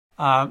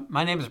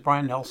My name is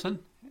Brian Nelson,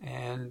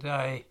 and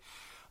I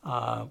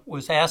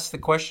was asked the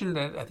question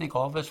that I think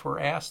all of us were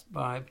asked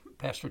by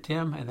Pastor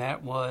Tim, and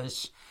that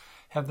was,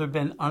 have there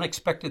been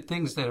unexpected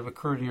things that have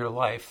occurred in your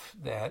life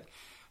that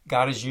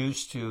God has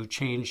used to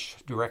change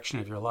direction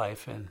of your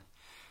life? And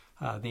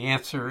the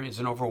answer is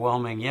an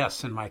overwhelming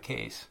yes in my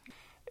case.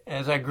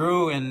 As I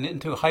grew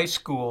into high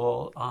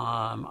school,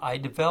 I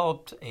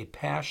developed a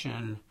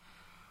passion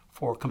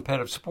for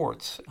competitive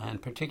sports, in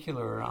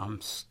particular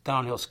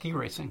downhill ski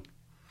racing.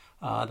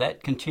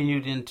 That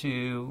continued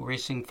into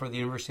racing for the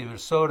University of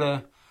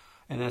Minnesota,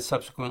 and then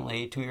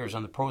subsequently 2 years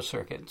on the pro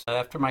circuit.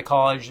 After my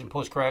college and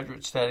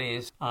postgraduate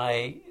studies,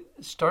 I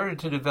started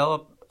to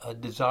develop a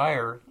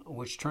desire,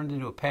 which turned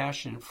into a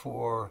passion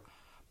for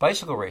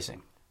bicycle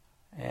racing.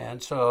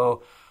 And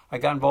so I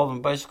got involved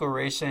in bicycle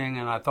racing,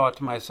 and I thought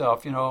to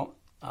myself,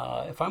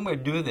 if I'm going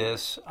to do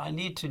this, I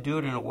need to do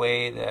it in a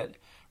way that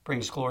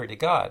brings glory to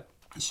God.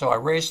 So I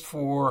raced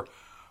for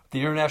the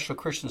International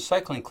Christian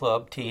Cycling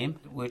Club team,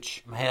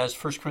 which has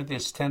 1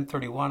 Corinthians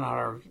 10:31 on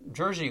our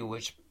jersey,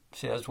 which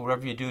says,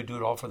 whatever you do, do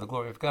it all for the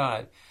glory of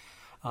God.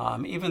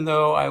 Even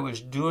though I was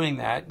doing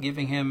that,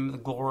 giving him the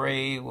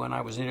glory when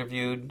I was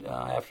interviewed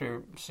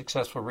after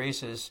successful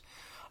races,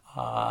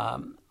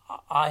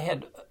 I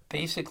had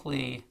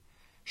basically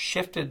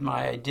shifted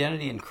my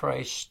identity in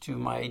Christ to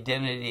my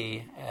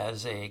identity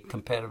as a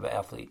competitive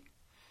athlete.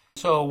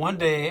 So one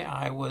day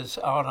I was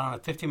out on a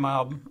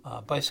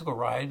 50-mile bicycle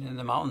ride in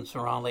the mountains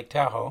around Lake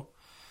Tahoe.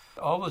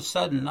 All of a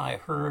sudden I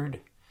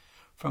heard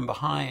from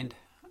behind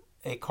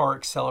a car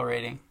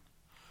accelerating,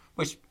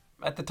 which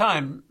at the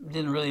time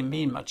didn't really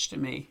mean much to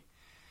me.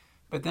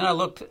 But then I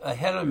looked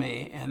ahead of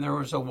me, and there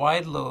was a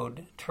wide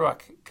load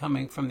truck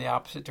coming from the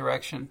opposite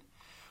direction,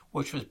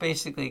 which was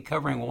basically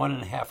covering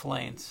 1.5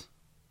 lanes.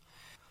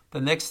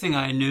 The next thing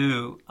I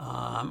knew,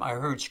 I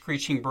heard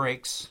screeching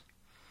brakes,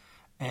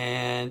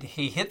 and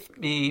he hit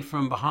me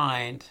from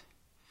behind,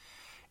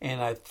 and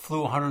I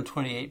flew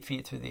 128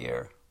 feet through the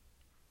air.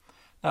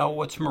 Now,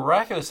 what's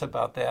miraculous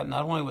about that,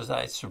 not only was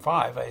I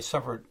survived, I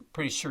suffered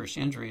pretty serious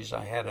injuries.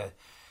 I had a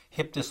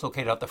hip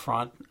dislocate out the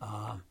front,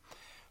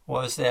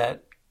 was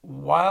that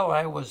while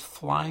I was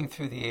flying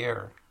through the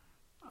air,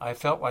 I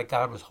felt like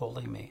God was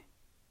holding me,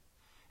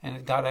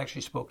 and God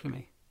actually spoke to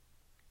me.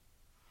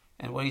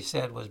 And what he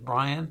said was,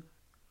 Brian,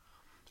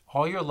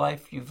 all your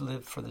life you've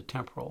lived for the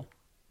temporal.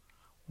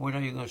 When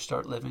are you going to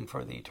start living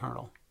for the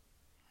eternal?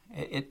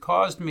 It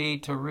caused me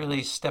to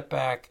really step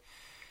back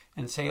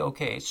and say,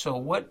 okay, so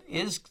what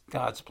is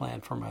God's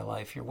plan for my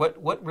life here?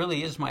 What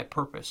really is my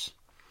purpose?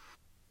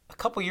 A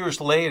couple years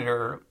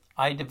later,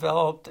 I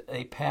developed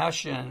a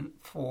passion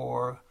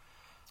for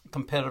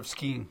competitive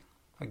skiing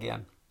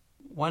again.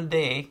 One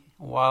day,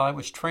 while I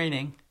was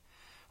training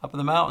up in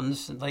the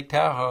mountains in Lake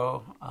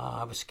Tahoe,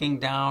 I was skiing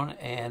down,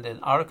 and an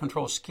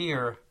out-of-control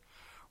skier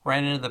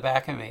ran into the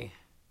back of me.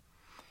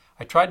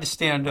 I tried to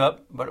stand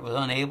up, but was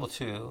unable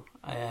to,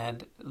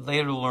 and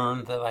later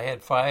learned that I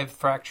had 5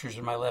 fractures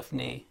in my left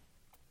knee.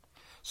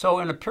 So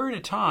in a period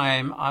of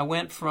time, I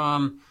went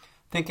from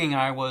thinking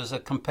I was a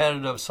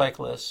competitive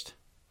cyclist,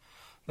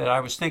 that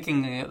I was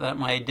thinking that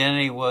my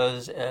identity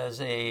was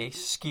as a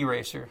ski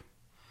racer,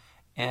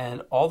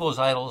 and all those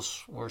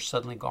idols were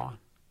suddenly gone.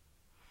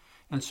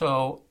 And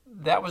so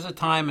that was a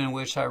time in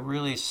which I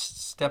really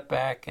stepped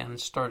back and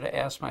started to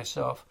ask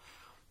myself,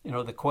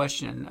 the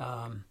question.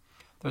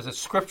 There's a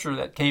scripture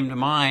that came to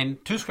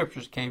mind, 2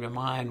 scriptures came to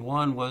mind.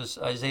 One was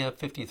Isaiah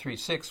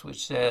 53:6,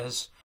 which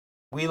says,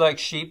 we like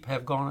sheep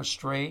have gone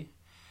astray.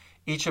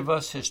 Each of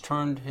us has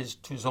turned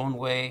to his own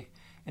way,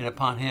 and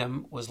upon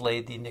him was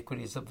laid the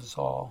iniquities of us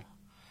all.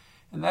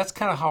 And that's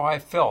kind of how I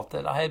felt,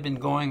 that I had been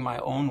going my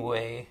own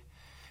way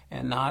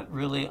and not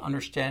really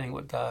understanding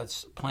what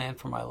God's plan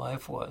for my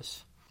life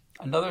was.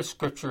 Another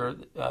scripture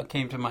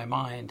came to my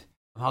mind,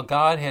 how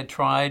God had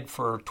tried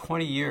for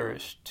 20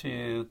 years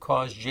to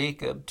cause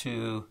Jacob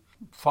to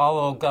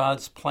follow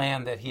God's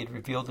plan that he had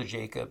revealed to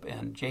Jacob.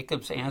 And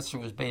Jacob's answer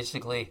was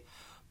basically,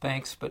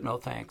 thanks, but no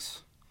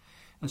thanks.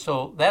 And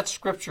so that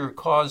scripture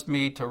caused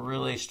me to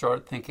really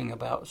start thinking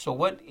about, so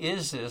what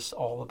is this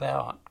all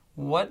about?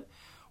 What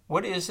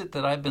is it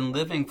that I've been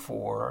living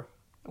for?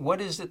 What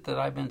is it that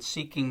I've been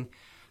seeking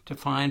to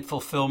find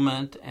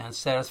fulfillment and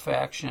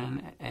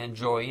satisfaction and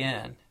joy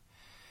in?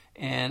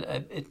 And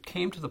it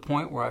came to the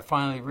point where I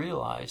finally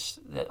realized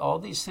that all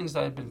these things that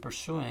I had been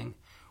pursuing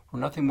were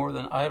nothing more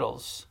than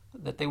idols,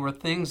 that they were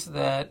things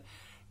that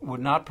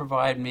would not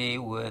provide me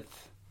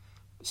with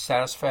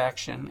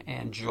satisfaction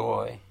and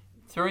joy.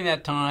 During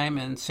that time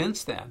and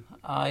since then,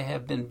 I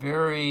have been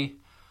very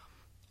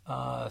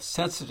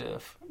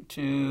sensitive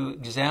to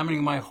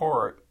examining my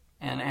heart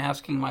and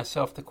asking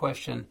myself the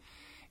question,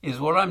 is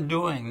what I'm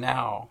doing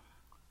now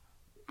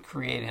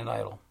creating an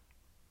idol?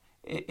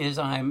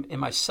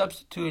 Am I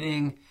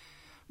substituting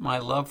my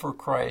love for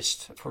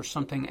Christ for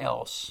something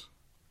else?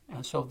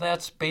 And so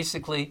that's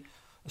basically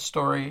a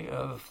story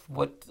of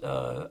what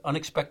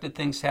unexpected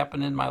things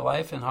happened in my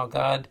life and how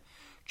God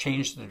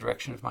changed the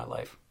direction of my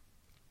life.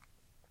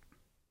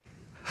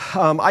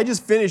 I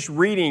just finished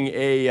reading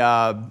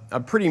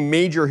a pretty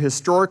major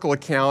historical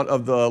account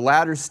of the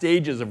latter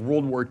stages of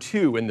World War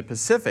II in the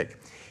Pacific.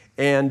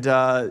 And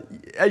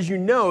as you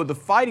know, the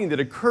fighting that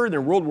occurred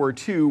in World War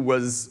II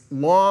was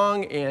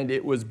long and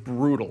it was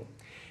brutal.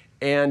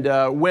 And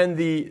when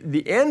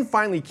the end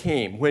finally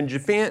came, when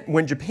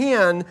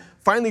Japan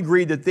finally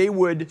agreed that they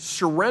would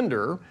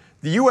surrender,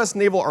 the U.S.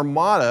 Naval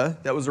Armada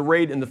that was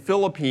arrayed in the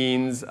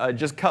Philippines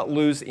just cut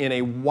loose in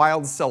a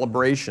wild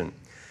celebration.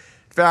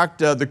 In fact,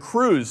 the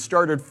crews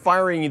started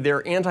firing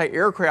their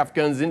anti-aircraft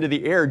guns into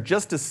the air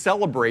just to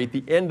celebrate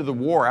the end of the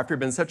war after it had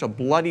been such a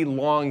bloody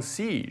long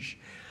siege.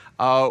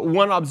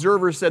 One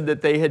observer said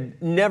that they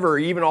had never,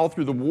 even all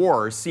through the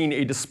war, seen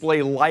a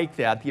display like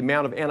that, the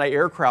amount of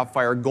anti-aircraft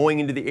fire going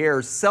into the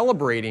air,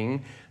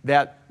 celebrating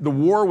that the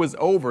war was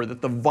over,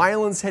 that the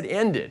violence had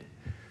ended.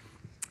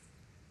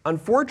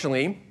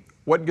 Unfortunately,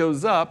 what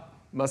goes up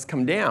must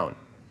come down.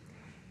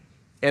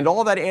 And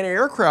all that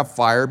anti-aircraft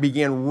fire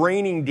began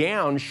raining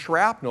down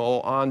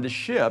shrapnel onto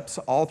ships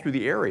all through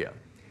the area.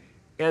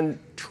 And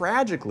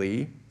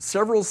tragically,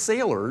 several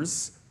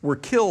sailors were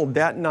killed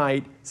that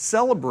night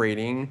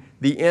celebrating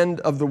the end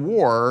of the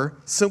war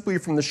simply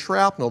from the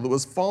shrapnel that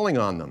was falling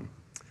on them.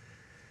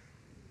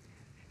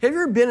 Have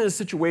you ever been in a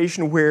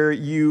situation where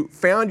you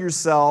found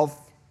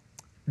yourself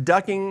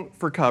ducking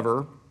for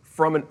cover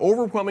from an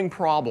overwhelming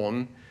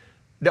problem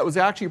that was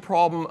actually a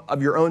problem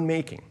of your own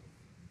making?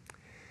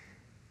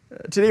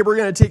 Today we're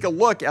going to take a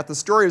look at the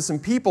story of some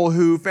people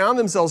who found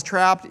themselves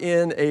trapped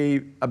in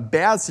a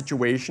bad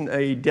situation,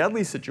 a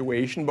deadly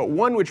situation, but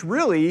one which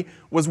really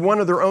was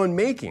one of their own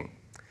making.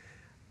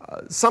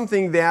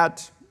 Something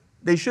that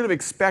they should have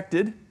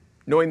expected,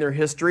 knowing their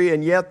history,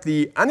 and yet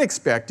the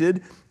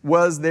unexpected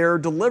was their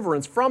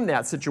deliverance from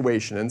that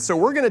situation. And so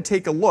we're going to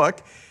take a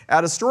look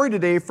at a story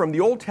today from the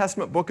Old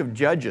Testament book of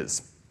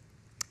Judges.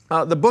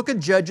 The book of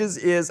Judges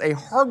is a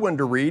hard one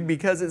to read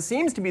because it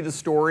seems to be the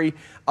story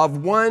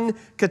of one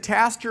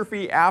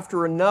catastrophe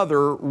after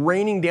another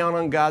raining down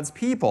on God's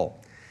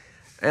people.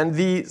 And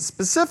the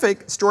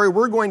specific story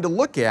we're going to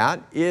look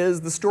at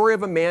is the story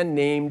of a man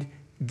named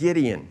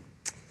Gideon.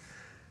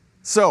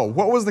 So,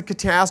 what was the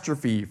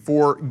catastrophe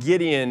for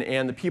Gideon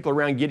and the people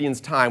around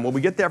Gideon's time? Well,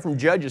 we get that from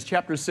Judges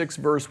chapter 6,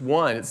 verse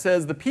 1. It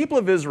says, "The people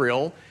of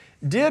Israel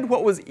did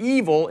what was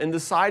evil in the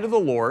sight of the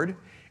Lord,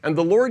 and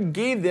the Lord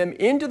gave them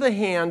into the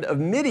hand of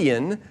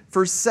Midian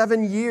for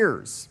 7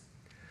 years."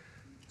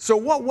 So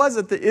what was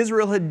it that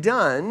Israel had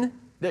done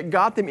that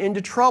got them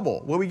into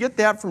trouble? Well, we get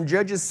that from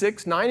Judges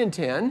 6, 9, and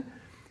 10.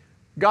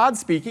 God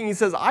speaking, he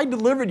says, "I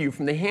delivered you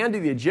from the hand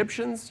of the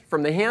Egyptians,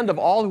 from the hand of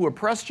all who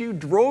oppressed you,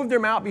 drove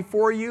them out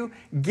before you,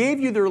 gave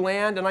you their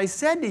land, and I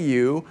said to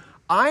you,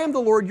 I am the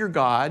Lord your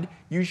God.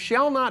 You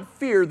shall not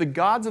fear the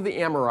gods of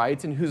the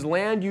Amorites in whose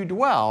land you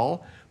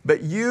dwell,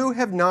 but you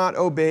have not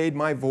obeyed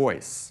my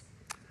voice."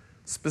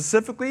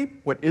 Specifically,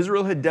 what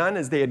Israel had done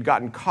is they had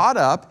gotten caught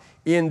up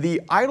in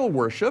the idol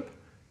worship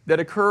that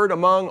occurred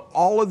among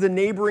all of the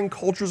neighboring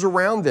cultures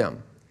around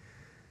them.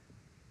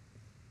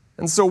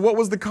 And so what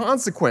was the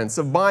consequence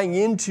of buying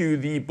into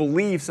the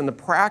beliefs and the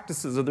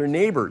practices of their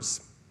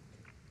neighbors?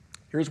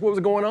 Here's what was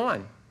going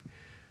on.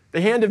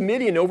 The hand of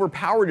Midian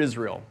overpowered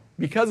Israel.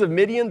 Because of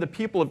Midian, the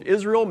people of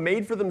Israel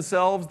made for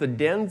themselves the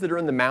dens that are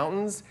in the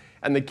mountains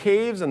and the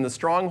caves and the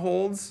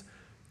strongholds.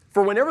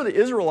 For whenever the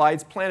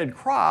Israelites planted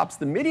crops,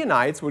 the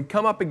Midianites would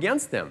come up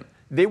against them.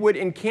 They would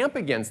encamp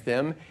against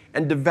them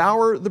and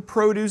devour the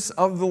produce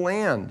of the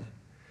land.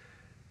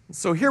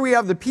 So here we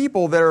have the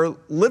people that are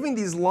living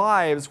these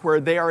lives where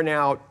they are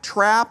now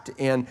trapped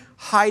and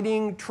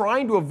hiding,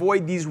 trying to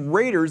avoid these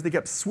raiders that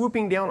kept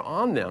swooping down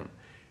on them.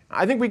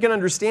 I think we can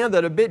understand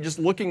that a bit just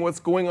looking what's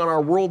going on in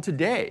our world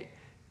today.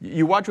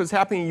 You watch what's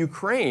happening in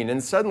Ukraine,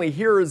 and suddenly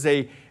here is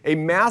a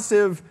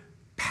massive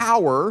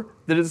power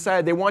that has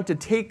decided they want to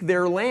take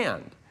their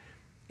land.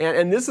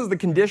 And this is the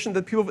condition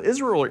that the people of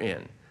Israel are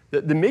in.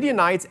 The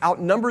Midianites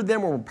outnumbered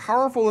them, were more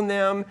powerful than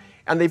them,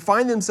 and they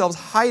find themselves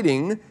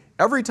hiding.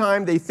 Every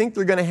time they think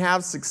they're going to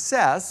have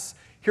success,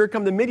 here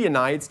come the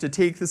Midianites to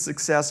take the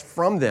success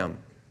from them.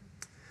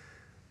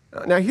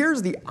 Now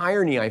here's the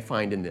irony I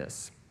find in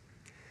this.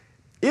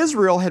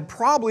 Israel had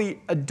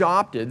probably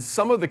adopted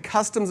some of the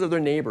customs of their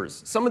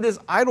neighbors, some of this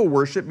idol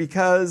worship,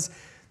 because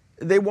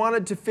they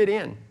wanted to fit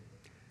in.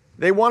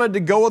 They wanted to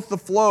go with the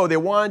flow. They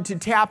wanted to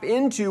tap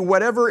into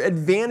whatever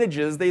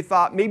advantages they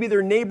thought maybe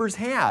their neighbors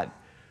had.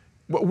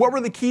 What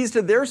were the keys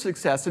to their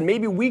success? And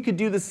maybe we could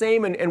do the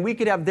same and we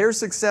could have their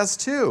success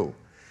too.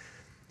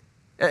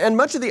 And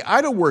much of the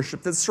idol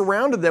worship that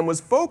surrounded them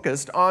was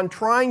focused on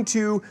trying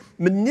to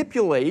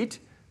manipulate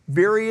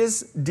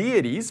various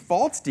deities,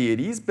 false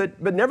deities, but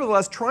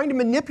nevertheless trying to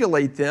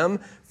manipulate them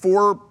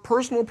for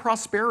personal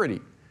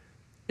prosperity.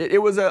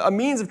 It was a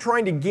means of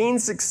trying to gain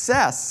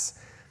success.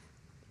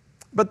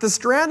 But the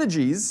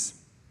strategies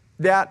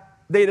that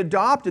they'd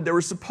adopted that were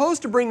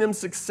supposed to bring them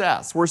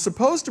success, were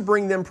supposed to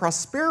bring them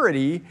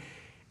prosperity,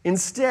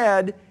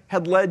 instead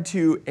had led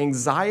to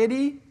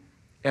anxiety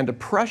and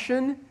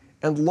oppression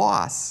and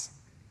loss.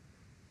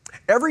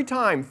 Every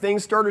time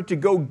things started to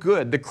go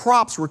good, the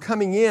crops were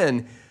coming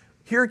in,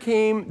 here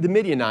came the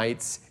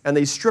Midianites, and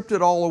they stripped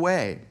it all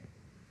away.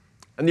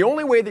 And the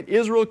only way that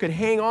Israel could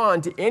hang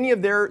on to any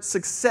of their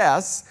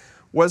success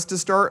was to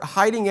start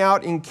hiding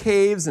out in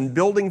caves and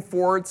building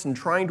forts and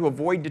trying to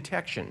avoid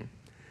detection.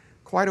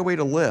 Quite a way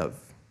to live.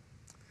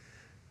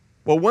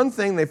 Well, one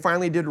thing they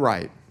finally did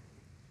right.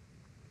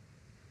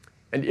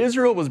 And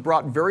Israel was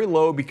brought very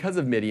low because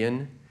of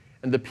Midian,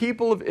 and the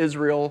people of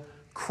Israel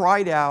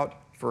cried out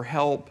for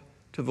help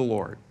to the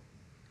Lord.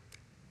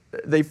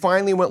 They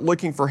finally went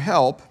looking for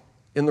help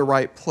in the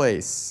right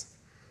place.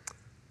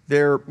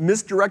 Their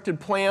misdirected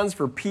plans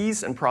for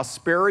peace and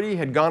prosperity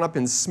had gone up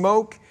in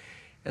smoke,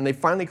 and they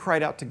finally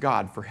cried out to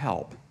God for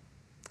help.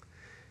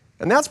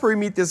 And that's where we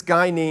meet this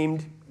guy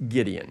named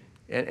Gideon.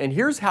 And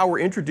here's how we're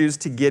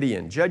introduced to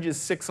Gideon, Judges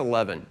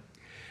 6:11.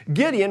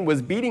 Gideon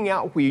was beating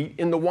out wheat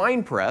in the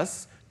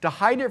winepress to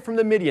hide it from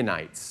the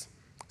Midianites.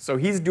 So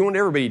he's doing what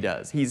everybody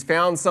does. He's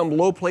found some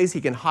low place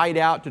he can hide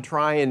out to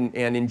try and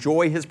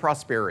enjoy his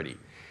prosperity.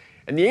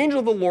 And the angel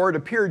of the Lord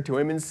appeared to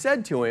him and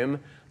said to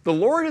him, "The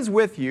Lord is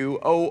with you,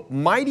 O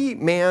mighty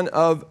man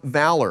of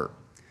valor."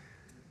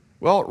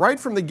 Well, right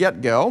from the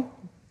get-go,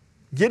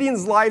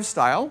 Gideon's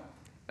lifestyle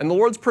and the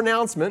Lord's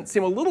pronouncement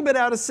seem a little bit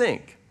out of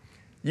sync.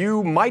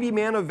 You mighty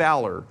man of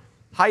valor,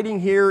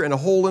 hiding here in a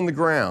hole in the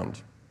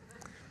ground.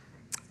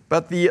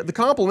 But the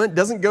compliment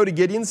doesn't go to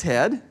Gideon's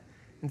head.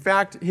 In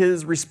fact,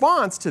 his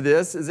response to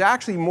this is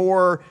actually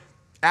more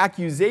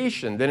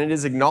accusation than it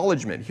is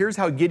acknowledgement. Here's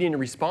how Gideon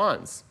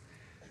responds.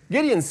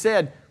 Gideon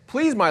said,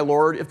 "Please, my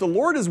Lord, if the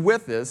Lord is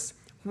with us,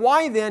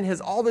 why then has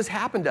all this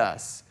happened to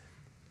us?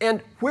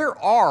 And where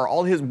are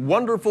all his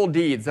wonderful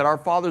deeds that our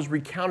fathers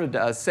recounted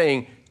to us,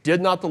 saying,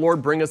 'Did not the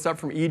Lord bring us up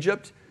from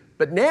Egypt?'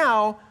 But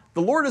now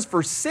the Lord has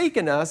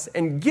forsaken us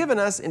and given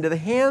us into the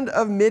hand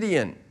of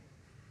Midian."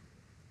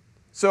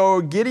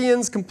 So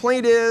Gideon's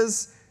complaint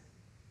is,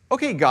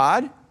 okay,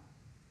 God,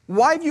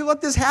 why have you let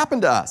this happen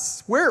to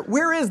us?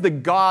 Where is the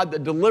God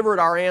that delivered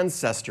our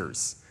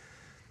ancestors?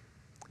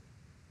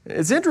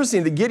 It's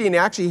interesting that Gideon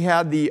actually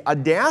had the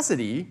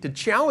audacity to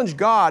challenge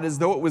God as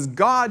though it was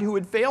God who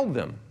had failed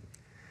them.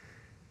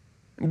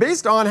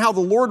 Based on how the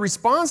Lord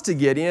responds to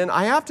Gideon,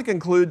 I have to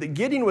conclude that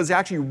Gideon was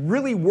actually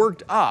really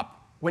worked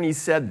up when he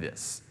said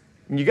this.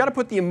 And you got to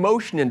put the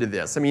emotion into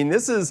this. I mean,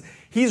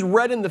 he's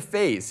red in the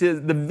face.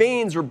 The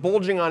veins are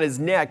bulging on his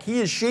neck.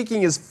 He is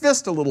shaking his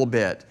fist a little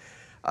bit.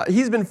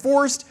 He's been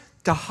forced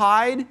to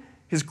hide.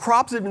 His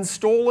crops have been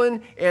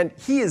stolen, and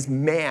he is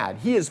mad.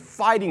 He is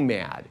fighting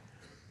mad.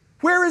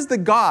 Where is the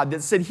God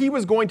that said he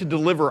was going to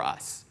deliver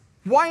us?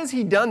 Why has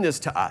he done this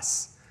to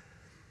us?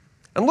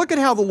 And look at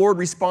how the Lord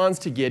responds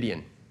to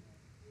Gideon.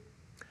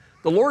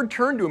 The Lord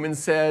turned to him and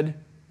said,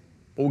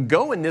 "Well,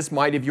 go in this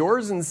might of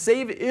yours and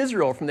save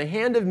Israel from the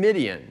hand of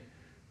Midian.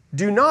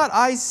 Do not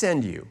I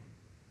send you?"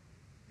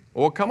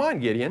 Well, come on,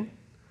 Gideon.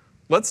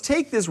 Let's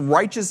take this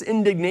righteous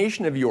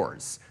indignation of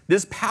yours,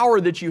 this power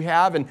that you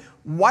have, and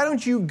why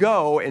don't you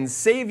go and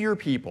save your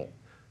people?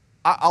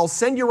 I'll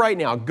send you right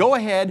now. Go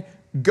ahead,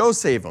 go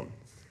save them.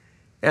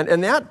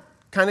 And that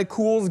kind of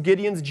cools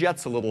Gideon's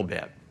jets a little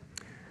bit.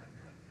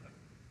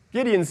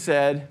 Gideon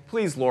said,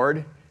 "Please,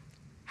 Lord,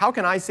 how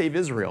can I save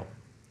Israel?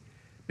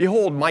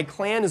 Behold, my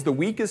clan is the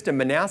weakest in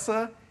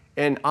Manasseh,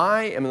 and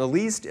I am the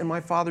least in my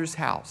father's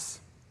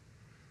house."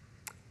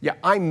 Yeah,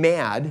 I'm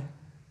mad.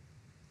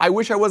 I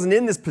wish I wasn't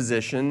in this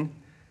position.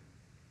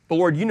 But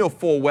Lord, you know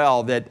full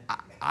well that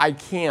I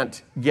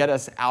can't get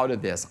us out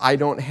of this. I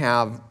don't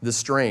have the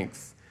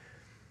strength.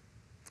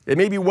 It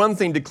may be one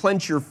thing to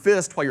clench your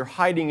fist while you're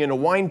hiding in a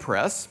wine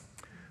press,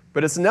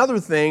 but it's another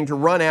thing to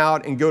run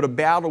out and go to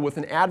battle with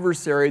an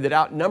adversary that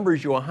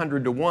outnumbers you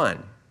 100 to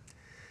 1.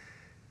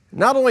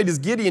 Not only does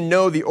Gideon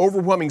know the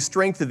overwhelming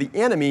strength of the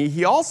enemy,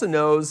 he also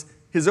knows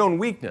his own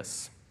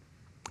weakness.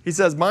 He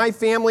says, "My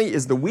family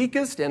is the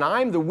weakest, and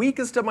I'm the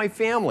weakest of my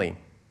family.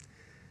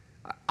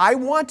 I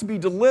want to be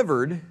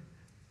delivered,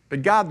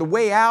 but God, the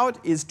way out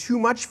is too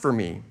much for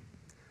me.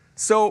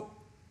 So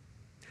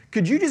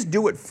could you just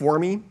do it for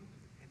me,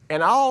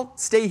 and I'll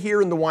stay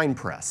here in the wine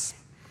press?"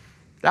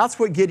 That's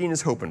what Gideon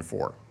is hoping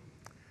for.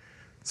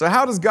 So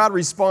how does God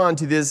respond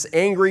to this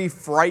angry,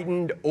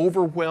 frightened,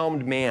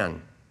 overwhelmed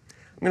man?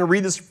 I'm going to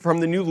read this from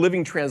the New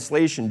Living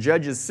Translation,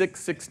 Judges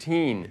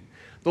 6:16.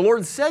 The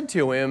Lord said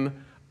to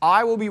him,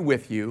 "I will be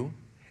with you,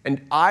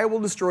 and I will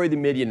destroy the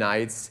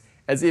Midianites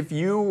as if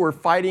you were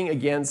fighting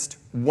against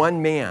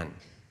one man."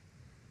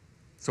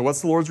 So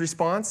what's the Lord's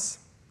response?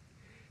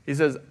 He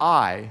says,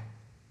 "I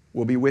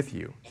will be with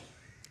you."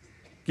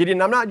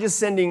 Gideon, I'm not just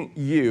sending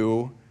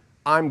you,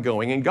 I'm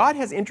going. And God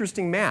has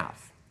interesting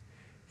math.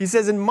 He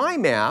says, in my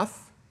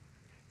math,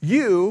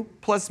 you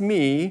plus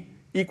me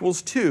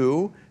equals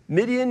 2.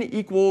 Midian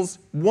equals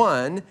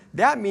 1.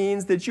 That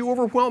means that you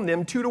overwhelm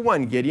them 2 to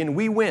 1, Gideon.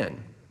 We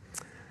win.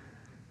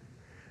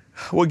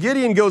 Well,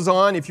 Gideon goes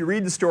on. If you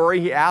read the story,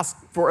 he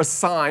asks for a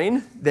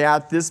sign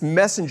that this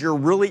messenger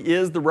really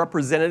is the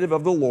representative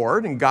of the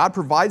Lord, and God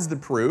provides the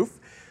proof.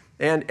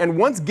 And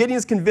once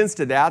Gideon's convinced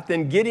of that,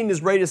 then Gideon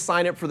is ready to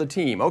sign up for the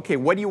team. Okay,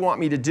 what do you want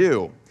me to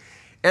do?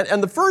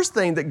 And the first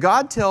thing that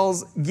God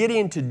tells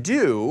Gideon to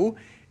do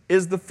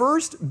is the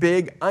first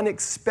big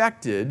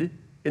unexpected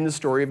in the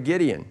story of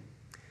Gideon.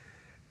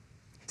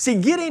 See,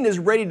 Gideon is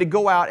ready to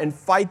go out and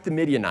fight the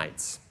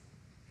Midianites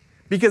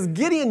because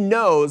Gideon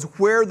knows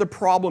where the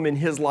problem in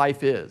his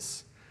life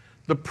is.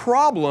 The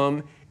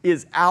problem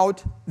is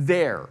out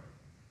there.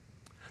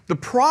 The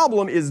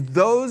problem is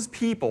those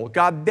people.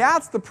 God,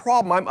 that's the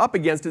problem I'm up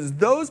against, is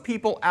those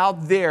people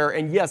out there.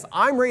 And yes,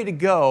 I'm ready to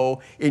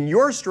go in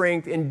your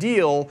strength and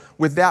deal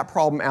with that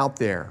problem out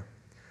there.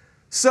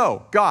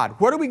 So, God,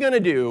 what are we going to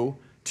do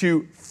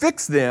to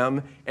fix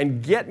them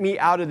and get me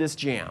out of this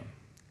jam?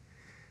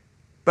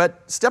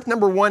 But step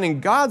number one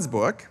in God's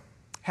book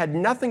had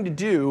nothing to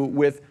do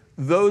with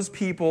those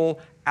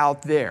people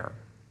out there.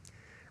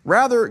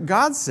 Rather,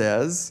 God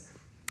says,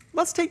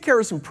 let's take care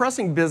of some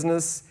pressing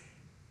business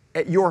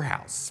at your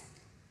house.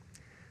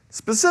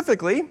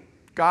 Specifically,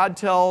 God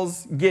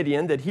tells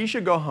Gideon that he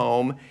should go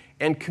home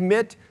and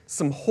commit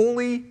some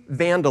holy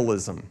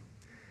vandalism.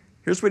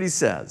 Here's what he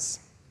says.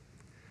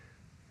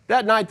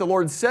 That night the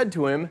Lord said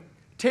to him,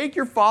 take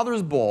your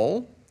father's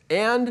bull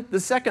and the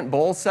second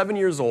bull, 7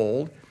 years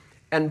old,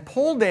 and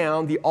pull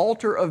down the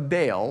altar of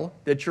Baal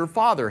that your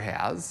father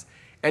has,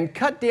 and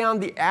cut down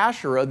the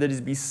Asherah that is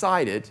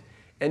beside it,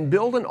 and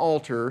build an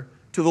altar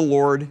to the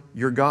Lord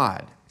your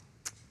God.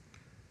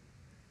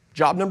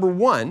 Job number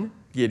one,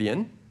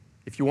 Gideon,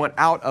 if you want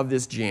out of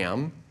this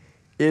jam,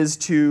 is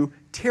to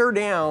tear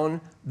down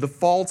the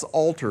false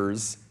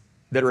altars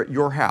that are at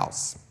your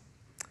house.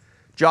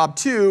 Job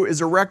two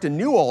is erect a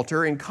new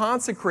altar and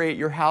consecrate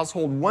your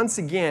household once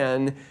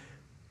again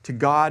to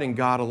God and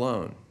God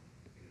alone.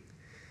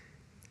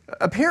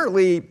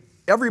 Apparently,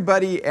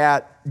 everybody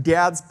at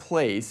Dad's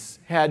place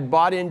had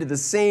bought into the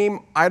same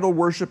idol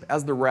worship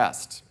as the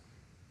rest.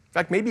 In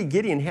fact, maybe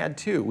Gideon had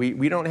too.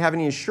 We don't have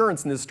any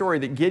assurance in this story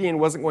that Gideon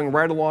wasn't going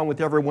right along with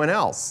everyone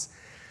else.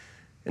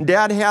 And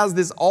Dad has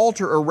this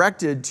altar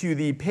erected to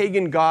the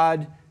pagan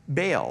god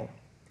Baal.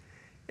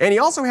 And he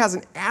also has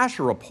an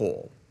Asherah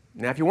pole.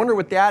 Now, if you wonder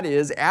what that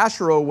is,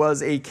 Asherah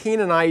was a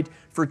Canaanite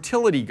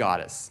fertility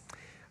goddess.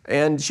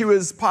 And she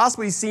was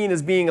possibly seen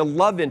as being a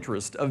love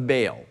interest of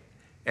Baal.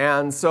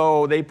 And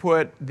so they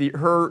put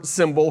her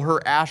symbol,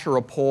 her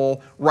Asherah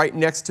pole, right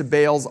next to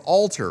Baal's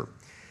altar.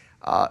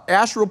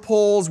 Asherah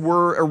poles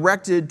were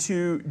erected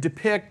to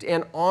depict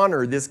and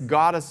honor this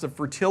goddess of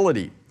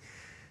fertility.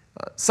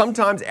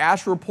 Sometimes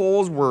Asherah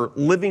poles were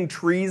living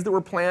trees that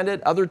were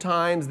planted. Other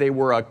times they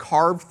were a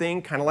carved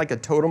thing, kind of like a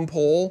totem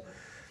pole.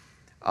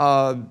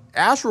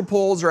 Asherah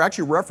poles are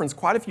actually referenced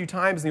quite a few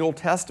times in the Old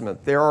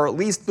Testament. There are at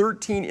least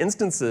 13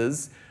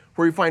 instances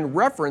where we find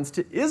reference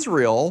to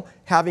Israel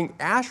having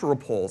Asherah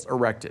poles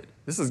erected.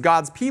 This is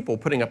God's people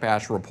putting up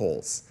Asherah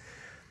poles.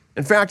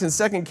 In fact, in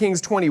 2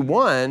 Kings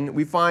 21,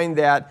 we find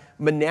that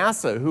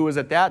Manasseh, who was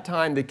at that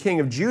time the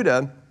king of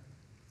Judah,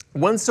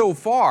 went so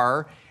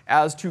far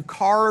as to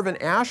carve an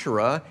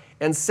Asherah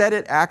and set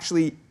it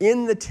actually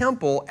in the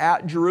temple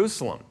at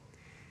Jerusalem.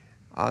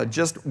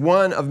 Just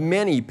one of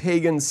many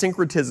pagan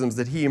syncretisms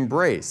that he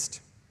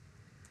embraced.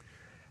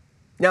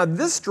 Now,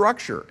 this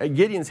structure at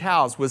Gideon's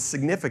house was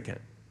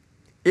significant.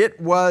 It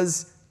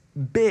was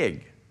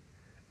big.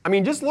 I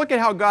mean, just look at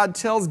how God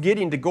tells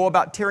Gideon to go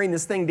about tearing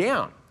this thing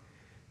down.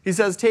 He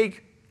says,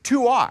 take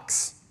 2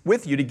 ox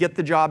with you to get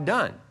the job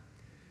done.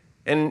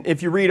 And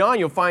if you read on,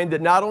 you'll find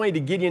that not only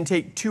did Gideon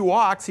take 2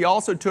 ox, he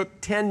also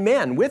took 10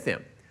 men with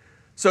him.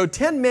 So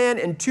 10 men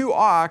and 2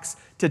 ox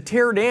to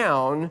tear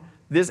down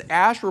this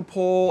Asherah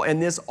pole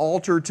and this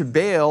altar to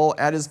Baal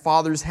at his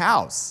father's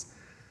house.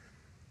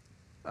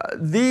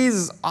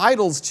 These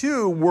idols,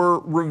 too, were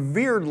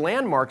revered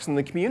landmarks in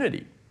the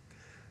community.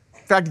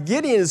 In fact,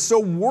 Gideon is so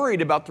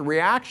worried about the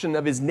reaction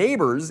of his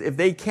neighbors if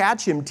they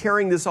catch him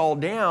tearing this all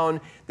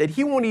down that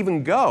he won't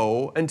even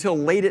go until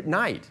late at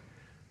night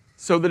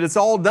so that it's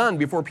all done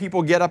before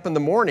people get up in the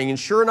morning. And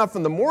sure enough,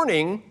 in the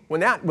morning,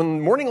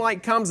 when morning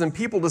light comes and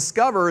people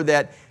discover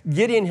that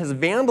Gideon has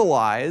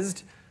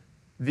vandalized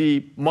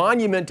the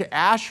monument to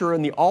Asherah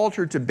and the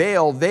altar to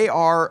Baal, they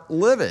are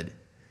livid.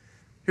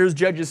 Here's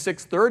Judges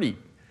 6:30.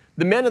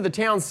 The men of the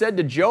town said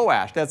to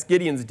Joash, that's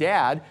Gideon's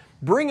dad,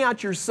 bring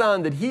out your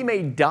son that he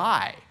may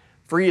die,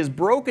 for he has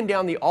broken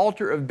down the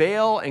altar of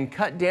Baal and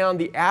cut down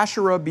the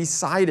Asherah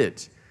beside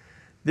it.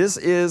 This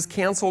is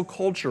cancel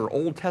culture,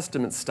 Old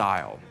Testament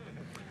style.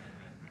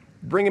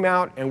 Bring him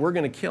out and we're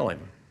going to kill him.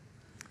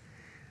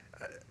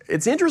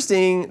 It's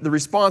interesting, the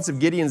response of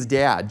Gideon's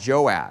dad,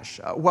 Joash.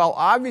 While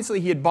obviously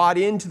he had bought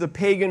into the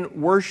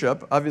pagan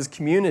worship of his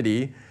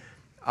community,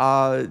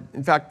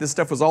 in fact, this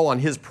stuff was all on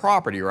his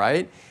property,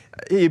 right?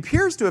 He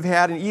appears to have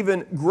had an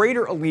even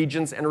greater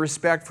allegiance and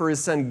respect for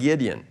his son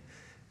Gideon.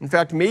 In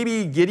fact,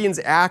 maybe Gideon's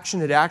action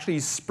had actually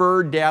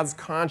spurred Dad's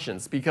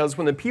conscience, because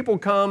when the people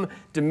come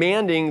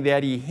demanding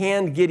that he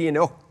hand Gideon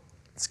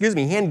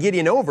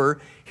over,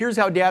 here's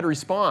how Dad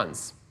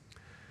responds.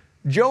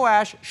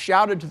 Joash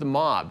shouted to the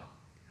mob,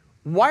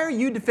 "Why are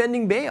you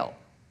defending Baal?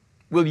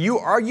 Will you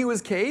argue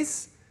his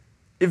case?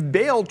 If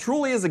Baal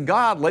truly is a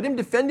god, let him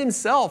defend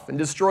himself and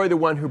destroy the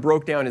one who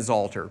broke down his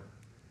altar."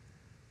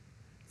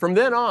 From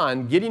then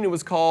on, Gideon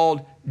was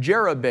called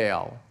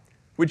Jerubbaal,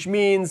 which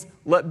means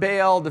let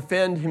Baal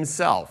defend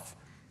himself,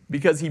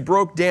 because he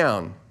broke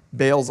down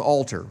Baal's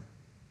altar.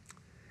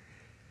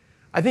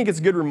 I think it's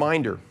a good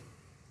reminder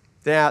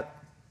that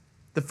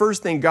the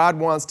first thing God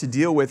wants to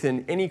deal with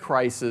in any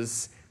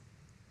crisis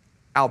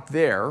out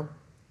there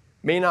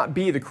may not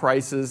be the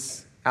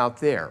crisis out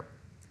there.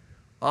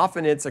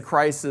 Often it's a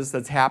crisis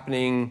that's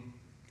happening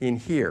in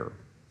here.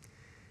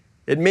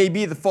 It may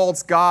be the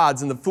false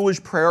gods and the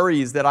foolish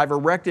priorities that I've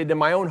erected in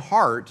my own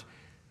heart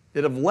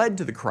that have led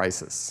to the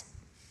crisis.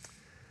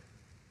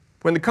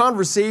 When the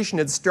conversation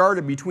had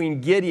started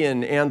between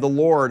Gideon and the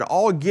Lord,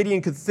 all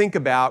Gideon could think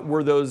about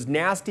were those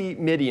nasty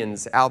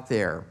Midians out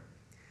there.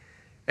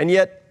 And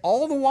yet,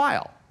 all the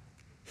while,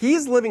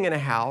 he's living in a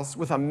house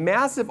with a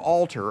massive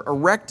altar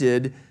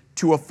erected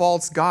to a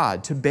false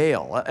god, to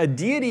Baal, a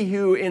deity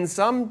who in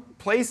some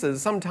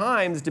places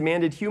sometimes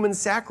demanded human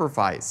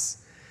sacrifice.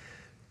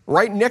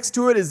 Right next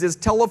to it is this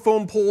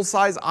telephone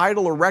pole-sized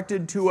idol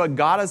erected to a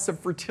goddess of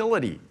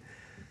fertility.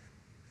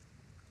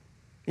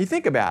 You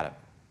think about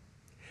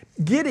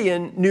it.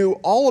 Gideon knew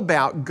all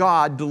about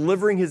God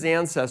delivering his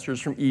ancestors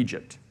from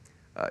Egypt.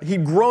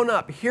 He'd grown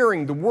up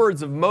hearing the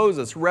words of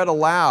Moses read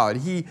aloud.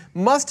 He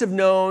must have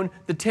known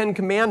the Ten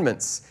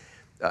Commandments.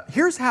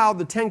 Here's how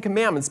the Ten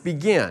Commandments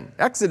begin.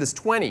 Exodus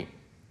 20.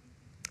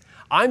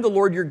 I'm the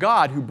Lord your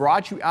God who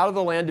brought you out of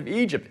the land of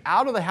Egypt,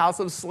 out of the house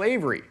of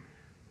slavery.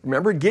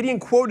 Remember, Gideon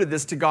quoted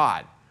this to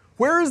God.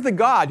 Where is the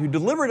God who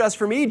delivered us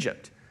from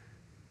Egypt?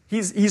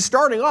 He's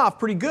starting off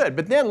pretty good,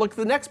 but then look at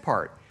the next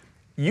part.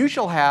 You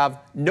shall have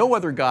no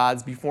other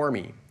gods before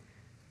me.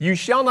 You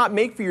shall not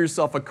make for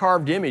yourself a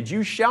carved image.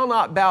 You shall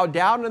not bow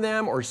down to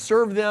them or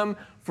serve them,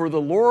 for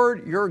the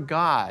Lord your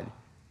God,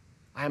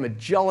 I am a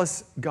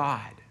jealous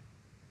God.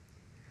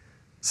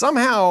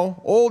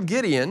 Somehow, old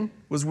Gideon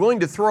was willing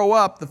to throw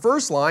up the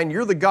first line,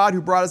 you're the God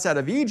who brought us out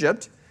of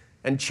Egypt,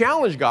 and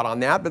challenge God on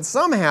that, but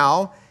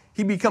somehow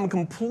he'd become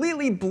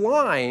completely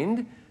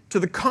blind to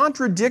the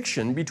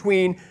contradiction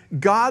between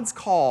God's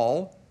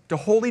call to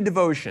holy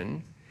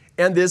devotion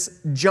and this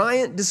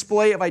giant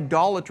display of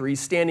idolatry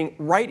standing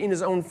right in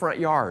his own front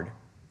yard.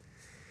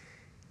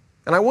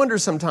 And I wonder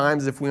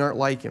sometimes if we aren't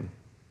like him.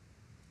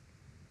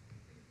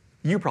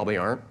 You probably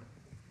aren't.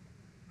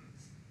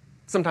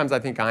 Sometimes I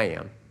think I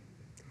am.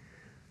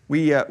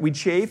 We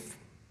chafe,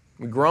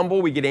 we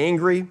grumble, we get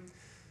angry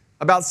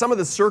about some of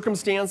the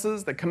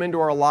circumstances that come into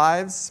our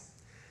lives.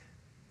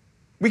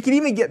 We can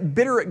even get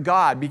bitter at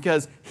God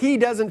because he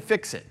doesn't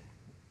fix it.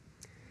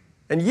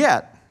 And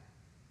yet,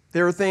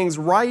 there are things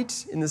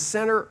right in the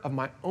center of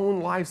my own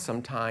life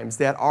sometimes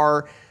that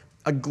are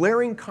a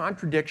glaring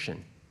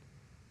contradiction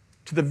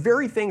to the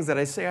very things that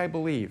I say I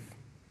believe.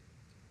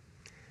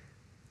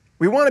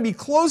 We want to be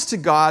close to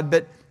God,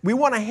 but we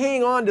want to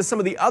hang on to some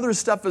of the other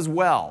stuff as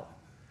well,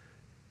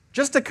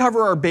 just to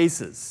cover our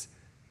bases,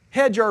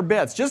 hedge our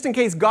bets. Just in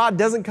case God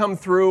doesn't come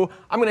through,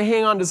 I'm going to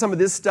hang on to some of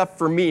this stuff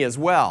for me as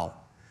well.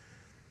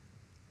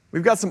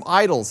 We've got some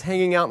idols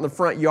hanging out in the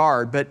front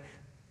yard, but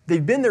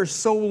they've been there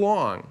so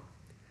long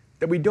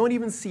that we don't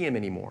even see them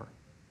anymore.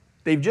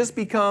 They've just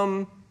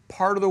become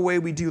part of the way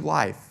we do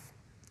life.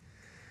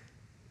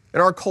 In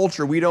our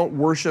culture, we don't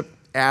worship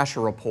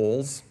Asherah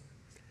poles,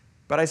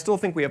 but I still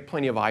think we have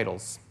plenty of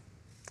idols.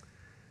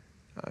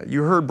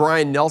 You heard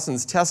Brian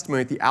Nelson's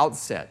testimony at the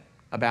outset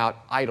about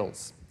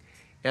idols.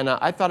 And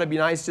I thought it'd be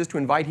nice just to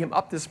invite him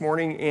up this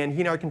morning, and he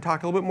and I can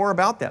talk a little bit more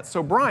about that.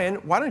 So Brian,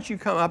 why don't you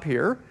come up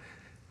here,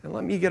 and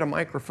let me get a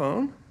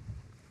microphone.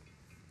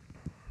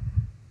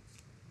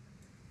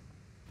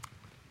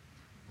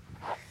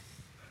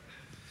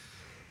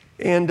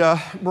 And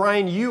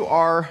Brian,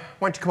 why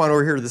don't you come on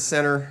over here to the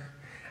center?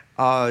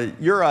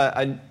 You're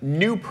a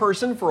new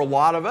person for a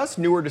lot of us,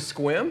 newer to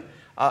Sequim.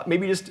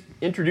 Maybe just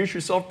introduce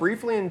yourself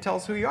briefly and tell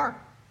us who you are.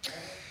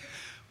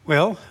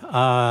 Well,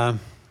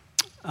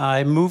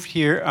 I moved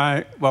here.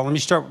 Let me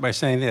start by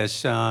saying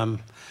this.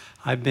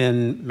 I've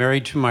been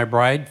married to my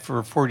bride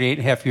for 48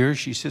 and a half years.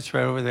 She sits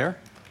right over there.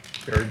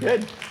 Very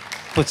good.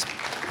 Puts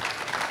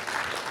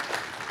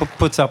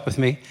up with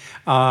me.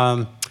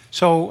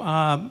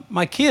 So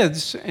my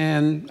kids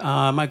and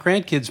my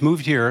grandkids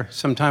moved here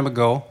some time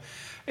ago,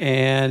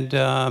 and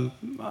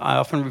I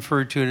often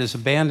refer to it as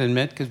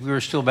abandonment because we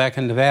were still back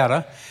in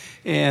Nevada.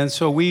 And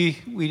so we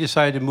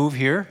decided to move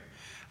here.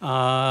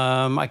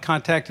 I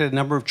contacted a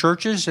number of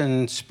churches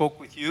and spoke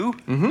with you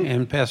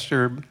and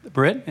Pastor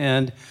Britt,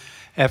 and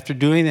after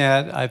doing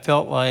that, I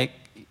felt like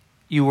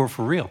you were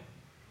for real.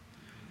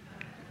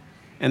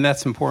 And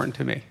that's important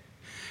to me.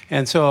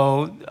 And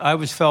so I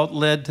felt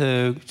led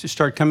to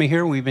start coming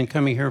here. We've been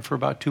coming here for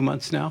about 2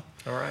 months now.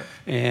 All right.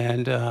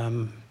 And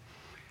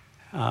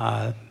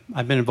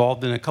I've been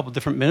involved in a couple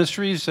different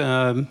ministries,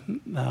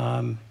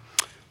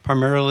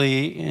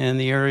 primarily in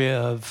the area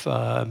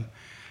of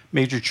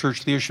major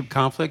church leadership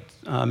conflict,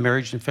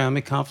 marriage and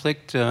family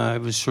conflict. I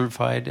was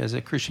certified as a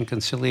Christian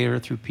conciliator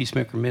through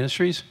Peacemaker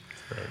Ministries.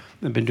 Right.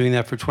 I've been doing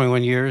that for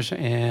 21 years.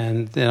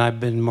 And then I've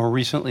been more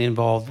recently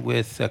involved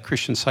with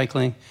Christian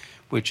cycling,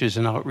 which is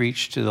an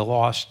outreach to the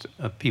lost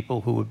of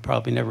people who would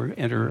probably never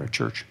enter a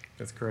church.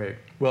 That's great.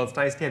 Well, it's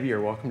nice to have you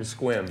here. Welcome to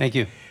Sequim. Thank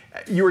you.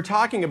 You were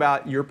talking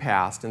about your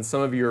past and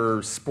some of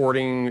your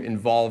sporting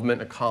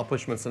involvement,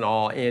 accomplishments and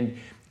all, and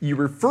you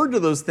referred to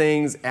those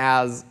things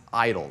as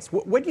idols.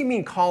 What do you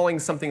mean calling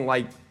something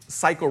like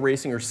cycle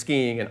racing or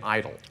skiing an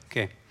idol?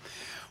 Okay.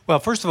 Well,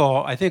 first of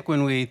all, I think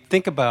when we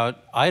think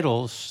about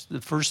idols,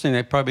 the first thing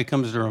that probably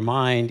comes to our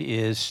mind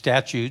is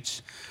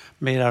statues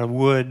made out of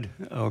wood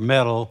or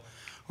metal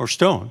or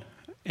stone.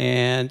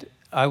 And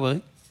I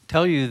will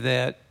tell you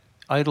that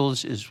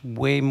idols is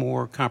way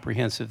more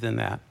comprehensive than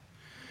that.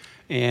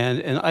 And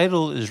an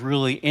idol is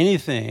really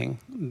anything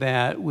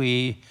that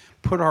we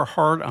put our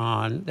heart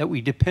on, that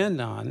we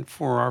depend on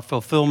for our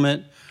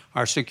fulfillment,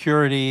 our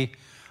security,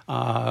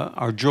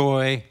 our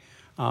joy.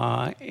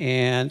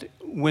 And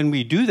when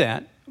we do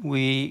that,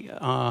 we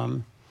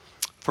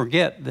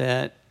forget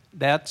that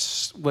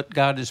that's what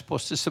God is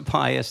supposed to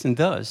supply us and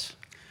does.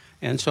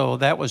 And so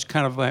that was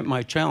kind of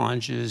my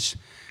challenge is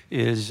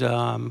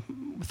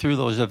through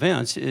those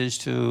events is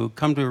to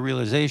come to a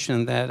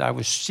realization that I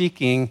was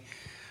seeking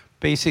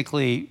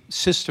basically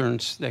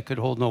cisterns that could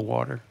hold no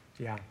water.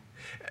 Yeah.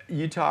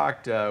 You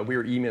talked, we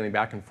were emailing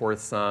back and forth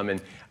some,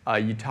 and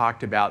you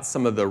talked about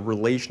some of the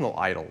relational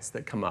idols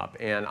that come up.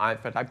 And in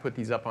fact, I put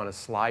these up on a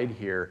slide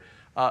here.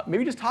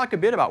 Maybe just talk a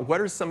bit about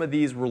what are some of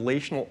these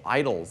relational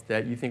idols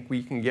that you think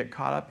we can get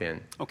caught up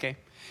in. Okay.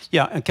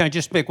 Yeah, and can I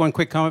just make one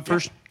quick comment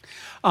first?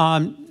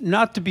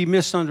 Not to be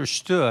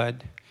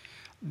misunderstood,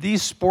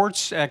 these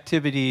sports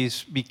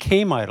activities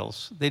became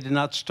idols. They did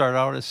not start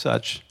out as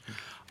such.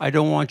 I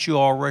don't want you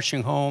all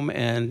rushing home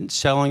and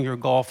selling your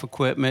golf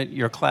equipment,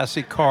 your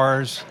classic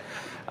cars,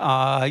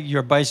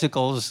 your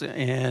bicycles,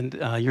 and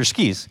your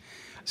skis.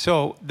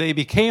 So they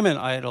became an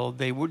idol.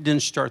 They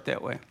didn't start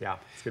that way. Yeah,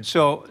 it's good.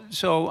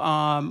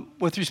 So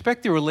with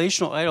respect to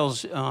relational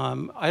idols,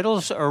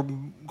 idols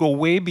go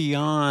way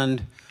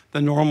beyond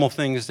the normal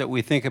things that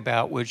we think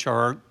about, which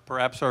are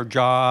perhaps our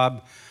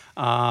job,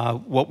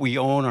 what we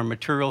own, our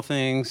material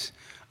things.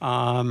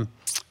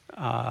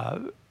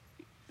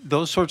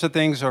 Those sorts of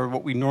things are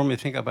what we normally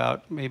think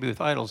about maybe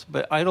with idols.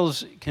 But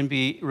idols can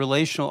be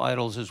relational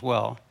idols as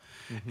well.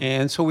 Mm-hmm.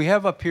 And so we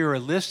have up here a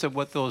list of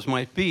what those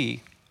might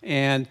be.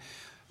 And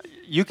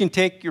you can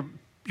take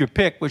your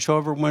pick,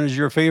 whichever one is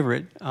your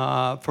favorite.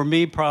 For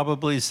me,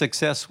 probably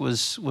success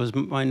was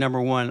my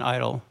number one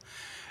idol.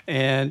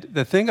 And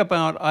the thing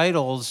about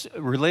idols,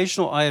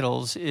 relational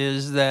idols,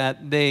 is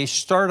that they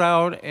start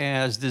out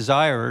as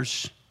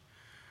desires.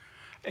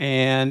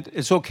 And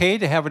it's okay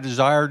to have a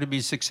desire to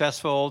be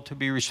successful, to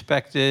be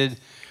respected,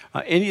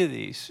 any of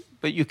these.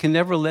 But you can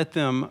never let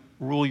them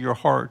rule your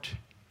heart.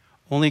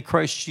 Only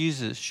Christ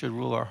Jesus should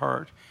rule our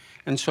heart.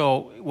 And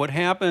so what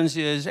happens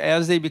is,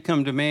 as they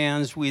become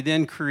demands, we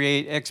then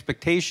create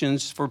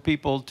expectations for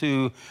people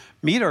to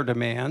meet our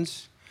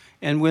demands.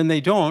 And when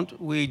they don't,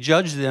 we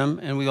judge them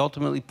and we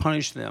ultimately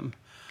punish them.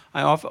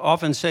 I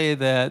often say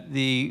that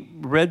the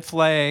red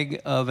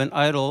flag of an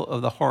idol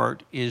of the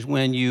heart is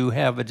when you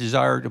have a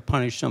desire to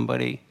punish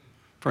somebody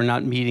for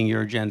not meeting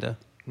your agenda.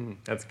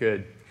 That's good.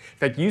 In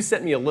fact, you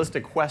sent me a list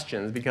of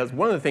questions because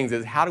one of the things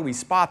is, how do we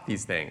spot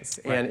these things?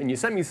 Right. And you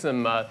sent me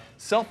some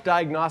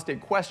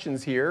self-diagnostic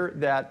questions here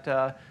that,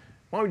 why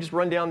don't we just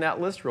run down that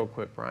list real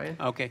quick, Brian?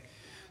 Okay.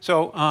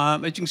 So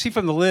as you can see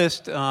from the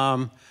list,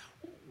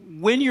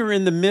 when you're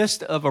in the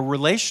midst of a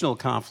relational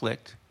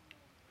conflict,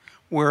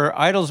 where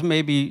idols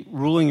may be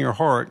ruling your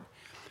heart,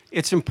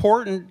 it's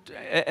important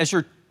as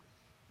your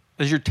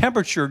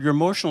temperature, your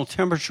emotional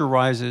temperature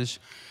rises,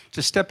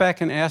 to step back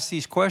and ask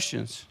these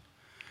questions.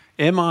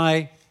 Am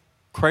I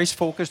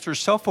Christ-focused or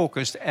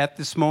self-focused at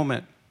this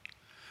moment?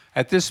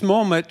 At this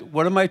moment,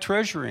 what am I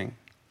treasuring?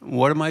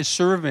 What am I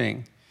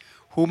serving?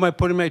 Who am I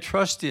putting my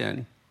trust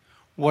in?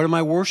 What am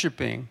I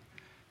worshiping?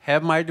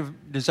 Have my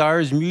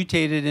desires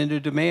mutated into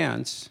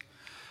demands?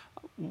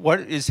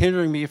 What is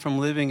hindering me from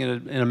living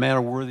in a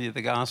manner worthy of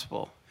the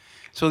gospel?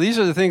 So these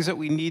are the things that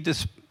we need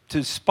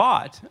to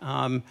spot.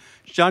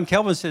 John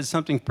Calvin said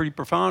something pretty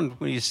profound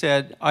when he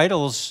said,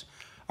 idols,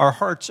 our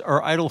hearts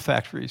are idol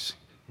factories.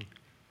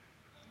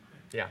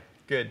 Yeah,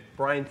 good.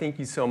 Brian, thank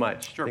you so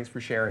much. Sure. Thanks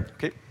for sharing.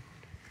 Okay.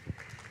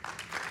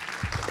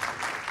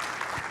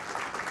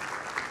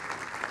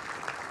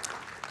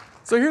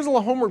 So here's a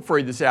little homework for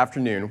you this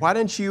afternoon. Why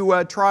don't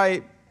you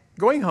try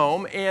going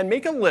home and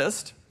make a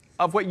list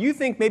of what you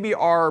think maybe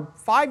are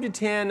 5 to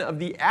 10 of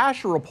the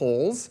Asherah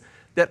poles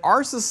that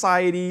our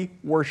society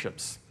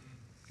worships.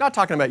 Not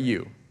talking about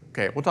you.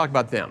 Okay, we'll talk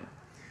about them.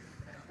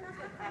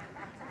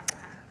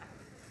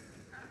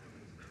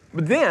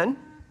 But then,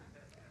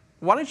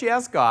 why don't you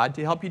ask God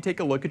to help you take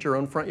a look at your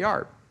own front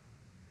yard?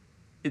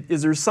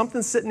 Is there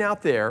something sitting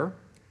out there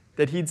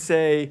that He'd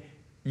say,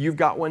 you've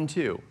got one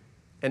too?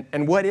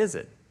 And what is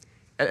it?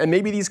 And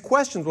maybe these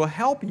questions will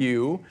help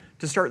you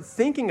to start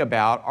thinking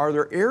about, are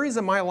there areas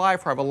in my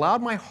life where I've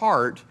allowed my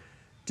heart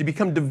to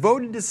become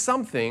devoted to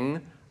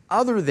something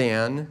other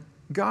than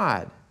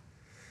God?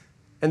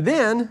 And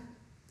then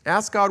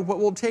ask God what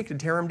will it take to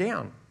tear them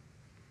down.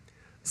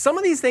 Some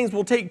of these things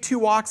will take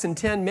 2 ox and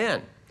 10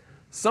 men.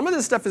 Some of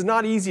this stuff is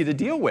not easy to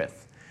deal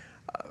with.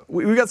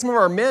 We've got some of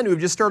our men who have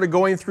just started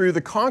going through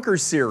the Conquer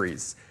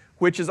series,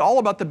 which is all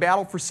about the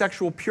battle for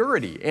sexual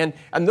purity. And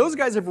those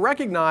guys have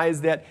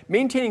recognized that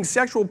maintaining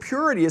sexual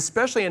purity,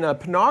 especially in a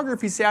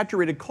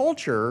pornography-saturated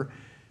culture,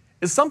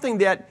 is something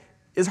that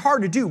is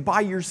hard to do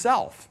by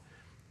yourself.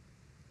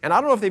 And I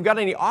don't know if they've got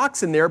any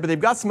ox in there, but they've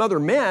got some other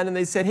men, and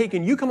they said, hey,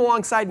 can you come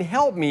alongside and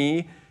help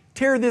me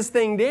tear this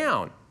thing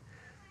down?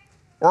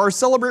 Or our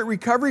Celebrate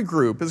Recovery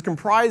group is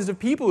comprised of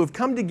people who have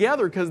come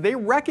together because they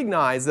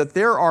recognize that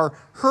there are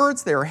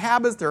hurts, there are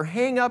habits, there are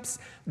hang-ups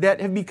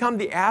that have become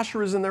the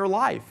Asheras in their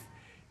life.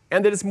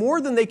 And that it's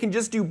more than they can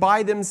just do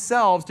by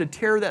themselves to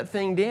tear that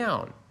thing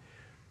down.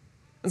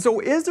 And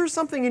so is there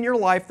something in your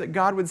life that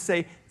God would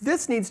say,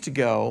 this needs to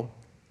go,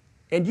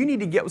 and you need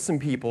to get with some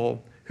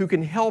people who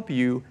can help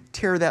you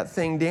tear that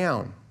thing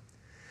down?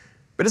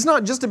 But it's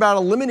not just about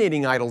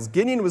eliminating idols.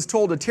 Gideon was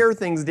told to tear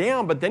things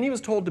down, but then he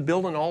was told to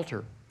build an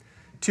altar,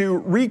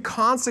 to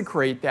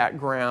reconsecrate that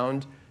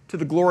ground to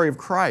the glory of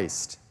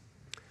Christ.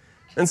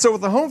 And so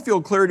with the home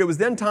field cleared, it was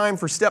then time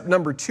for step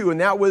number 2, and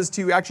that was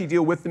to actually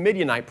deal with the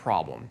Midianite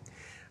problem,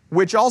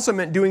 which also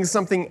meant doing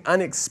something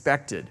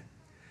unexpected.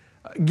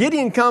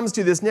 Gideon comes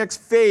to this next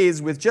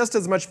phase with just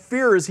as much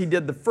fear as he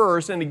did the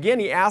first, and again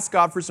he asks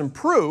God for some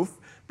proof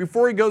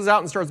before he goes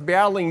out and starts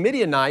battling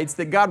Midianites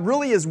that God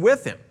really is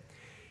with him.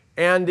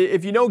 And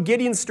if you know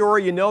Gideon's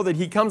story, you know that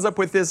he comes up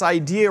with this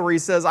idea where he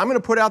says, I'm going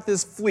to put out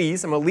this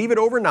fleece, I'm going to leave it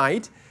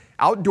overnight,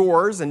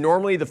 outdoors, and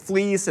normally the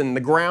fleece and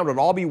the ground would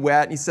all be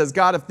wet. And he says,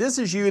 God, if this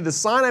is you, the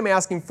sign I'm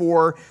asking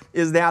for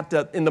is that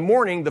in the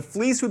morning the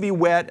fleece would be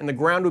wet and the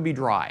ground would be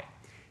dry.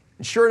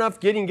 And sure enough,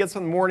 Gideon gets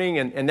up in the morning,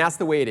 and that's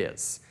the way it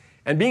is.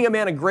 And being a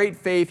man of great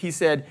faith, he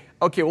said,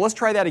 okay, well, let's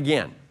try that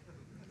again.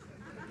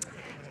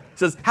 He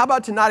says, how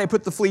about tonight I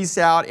put the fleece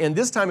out, and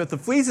this time if the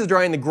fleece is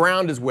dry and the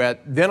ground is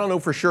wet, then I'll know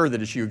for sure that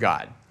it's you,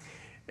 God.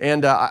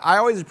 And I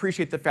always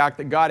appreciate the fact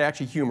that God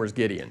actually humors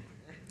Gideon.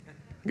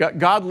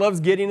 God loves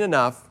Gideon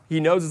enough, he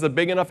knows it's a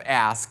big enough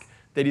ask,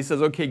 that he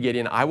says, okay,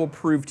 Gideon, I will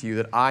prove to you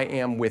that I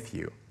am with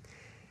you.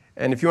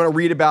 And if you want to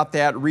read about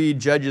that, read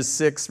Judges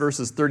 6,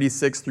 verses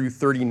 36 through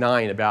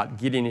 39 about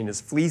Gideon and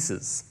his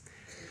fleeces.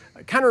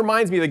 It kind of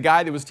reminds me of the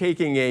guy that was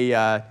taking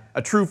a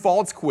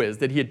true-false quiz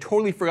that he had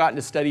totally forgotten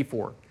to study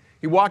for.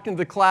 He walked into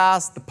the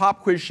class, the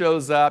pop quiz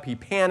shows up, he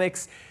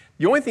panics.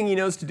 The only thing he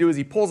knows to do is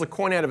he pulls a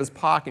coin out of his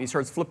pocket and he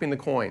starts flipping the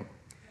coin.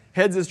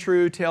 Heads is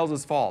true, tails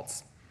is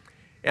false.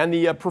 And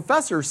the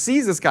professor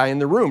sees this guy in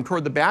the room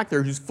toward the back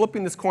there who's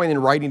flipping this coin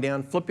and writing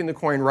down, flipping the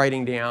coin,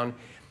 writing down.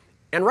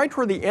 And right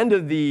toward the end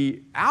of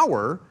the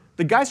hour,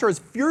 the guy starts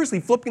furiously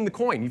flipping the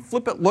coin. You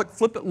flip it, look,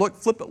 flip it, look,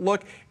 flip it,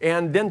 look,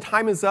 and then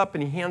time is up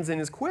and he hands in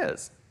his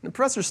quiz. And the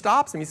professor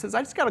stops him. He says,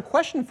 I just got a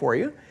question for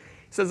you.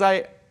 He says,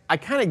 I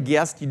kind of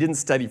guessed you didn't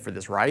study for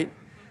this, right?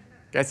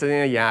 The guy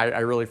said, yeah, I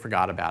really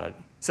forgot about it.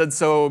 He said,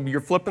 so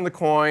you're flipping the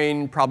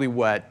coin, probably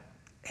what?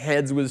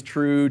 Heads was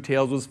true,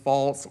 tails was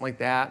false, something like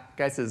that.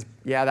 The guy says,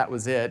 yeah, that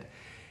was it. He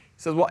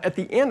says, well, at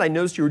the end I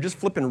noticed you were just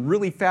flipping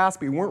really fast,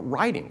 but you weren't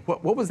writing.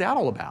 What was that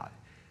all about?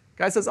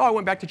 The guy says, oh, I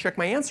went back to check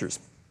my answers.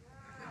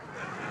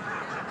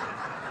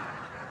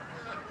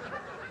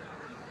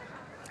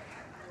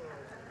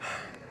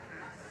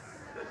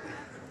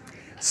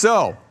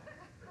 So,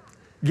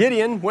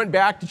 Gideon went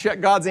back to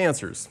check God's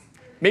answers.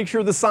 Make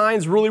sure the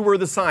signs really were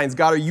the signs.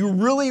 God, are you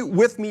really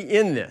with me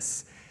in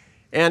this?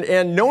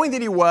 And knowing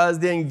that he was,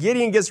 then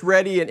Gideon gets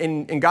ready,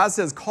 and God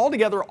says, call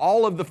together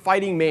all of the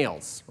fighting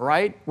males,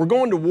 right? We're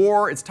going to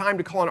war. It's time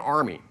to call an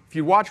army. If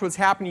you watch what's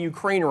happening in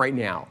Ukraine right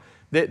now,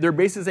 they're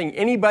basically saying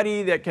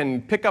anybody that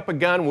can pick up a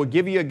gun will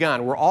give you a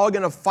gun. We're all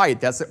going to fight.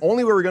 That's the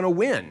only way we're going to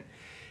win.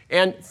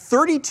 And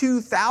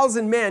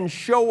 32,000 men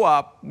show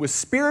up with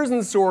spears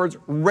and swords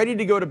ready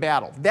to go to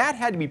battle. That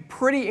had to be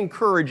pretty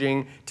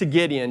encouraging to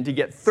Gideon to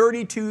get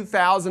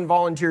 32,000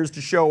 volunteers to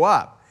show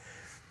up.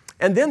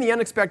 And then the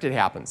unexpected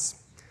happens.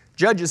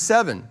 Judges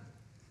 7.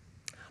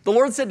 The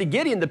Lord said to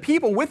Gideon, the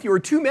people with you are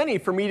too many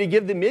for me to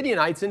give the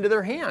Midianites into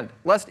their hand,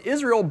 lest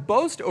Israel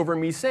boast over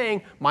me,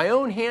 saying, my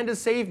own hand has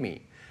saved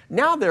me.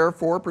 Now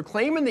therefore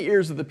proclaim in the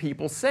ears of the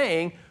people,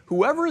 saying,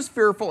 whoever is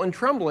fearful and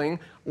trembling,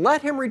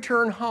 let him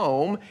return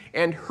home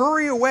and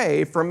hurry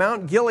away from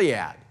Mount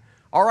Gilead.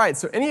 All right,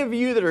 so any of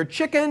you that are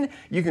chicken,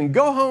 you can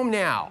go home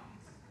now.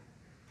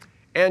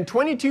 And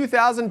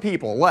 22,000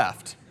 people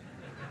left.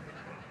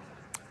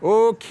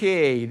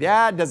 Okay,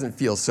 that doesn't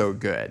feel so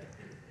good.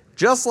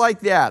 Just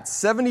like that,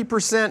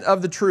 70%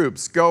 of the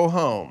troops go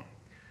home.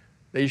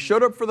 They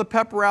showed up for the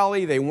pep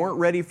rally, they weren't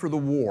ready for the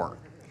war.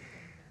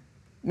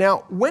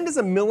 Now, when does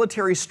a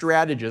military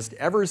strategist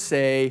ever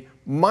say,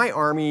 my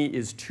army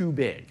is too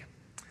big?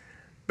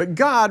 But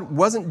God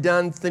wasn't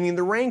done thinning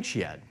the ranks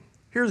yet.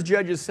 Here's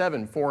Judges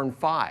 7, 4 and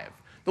 5.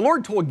 The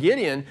Lord told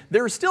Gideon,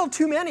 there are still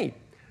too many.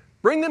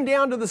 Bring them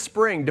down to the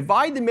spring.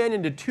 Divide the men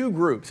into 2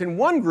 groups. In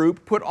one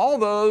group, put all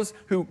those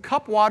who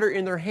cup water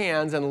in their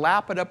hands and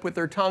lap it up with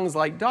their tongues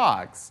like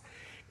dogs.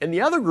 In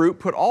the other group,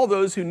 put all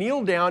those who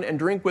kneel down and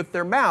drink with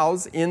their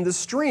mouths in the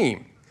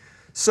stream.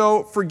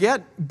 So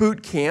forget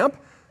boot camp,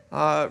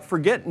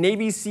 forget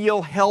Navy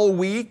SEAL Hell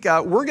Week.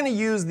 We're going to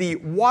use the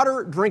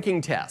water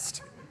drinking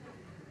test.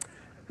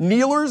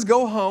 Kneelers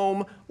go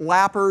home,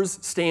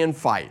 lappers stay and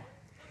fight.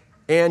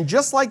 And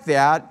just like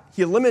that,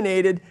 he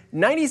eliminated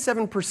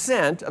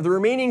 97% of the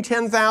remaining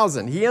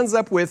 10,000. He ends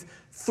up with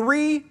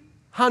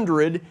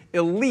 300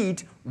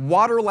 elite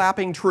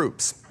water-lapping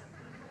troops.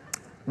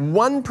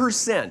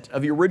 1%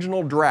 of the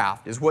original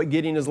draft is what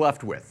Gideon is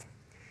left with.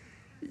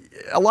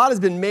 A lot has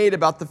been made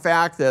about the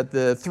fact that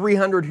the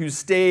 300 who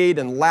stayed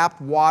and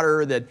lapped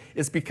water, that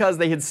it's because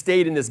they had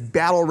stayed in this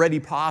battle-ready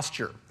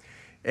posture.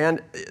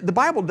 And the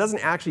Bible doesn't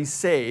actually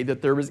say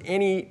that there was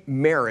any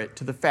merit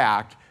to the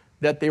fact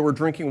that they were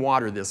drinking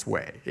water this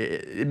way.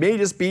 It may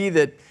just be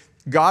that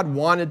God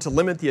wanted to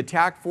limit the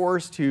attack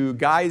force to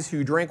guys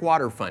who drank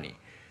water funny.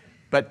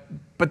 But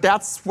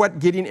that's what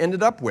Gideon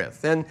ended up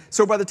with. And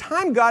so by the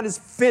time God is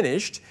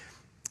finished,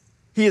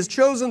 he has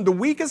chosen the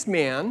weakest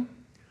man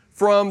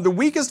from the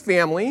weakest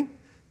family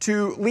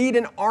to lead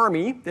an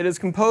army that is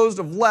composed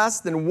of less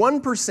than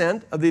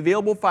 1% of the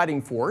available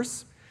fighting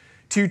force,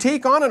 to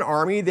take on an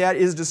army that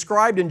is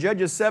described in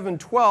Judges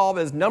 7:12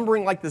 as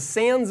numbering like the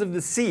sands of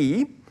the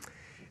sea.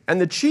 And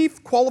the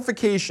chief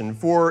qualification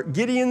for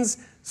Gideon's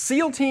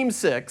SEAL Team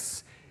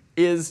 6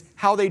 is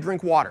how they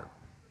drink water.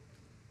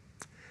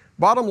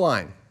 Bottom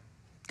line,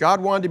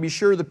 God wanted to be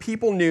sure the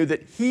people knew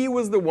that he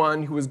was the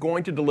one who was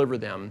going to deliver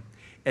them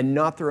and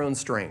not their own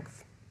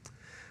strength.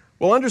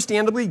 Well,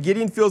 understandably,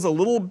 Gideon feels a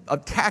little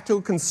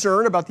tactical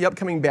concern about the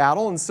upcoming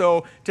battle, and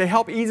so to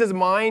help ease his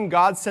mind,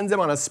 God sends him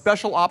on a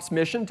special ops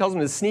mission, tells him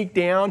to sneak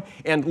down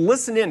and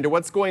listen in to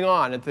what's going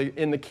on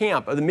in the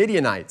camp of the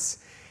Midianites.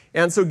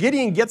 And so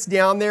Gideon gets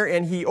down there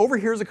and he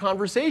overhears a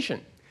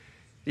conversation.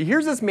 He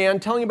hears this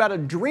man telling about a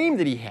dream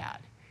that he had.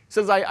 He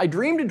says, I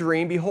dreamed a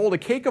dream. Behold, a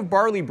cake of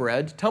barley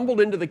bread tumbled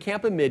into the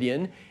camp of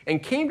Midian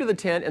and came to the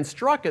tent and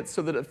struck it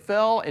so that it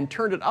fell and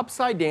turned it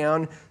upside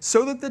down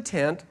so that the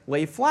tent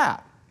lay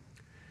flat.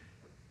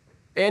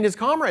 And his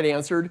comrade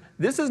answered,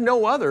 this is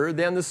no other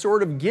than the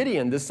sword of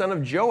Gideon, the son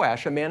of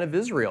Joash, a man of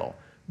Israel.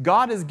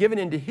 God has given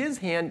into his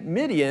hand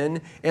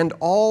Midian and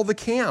all the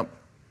camp.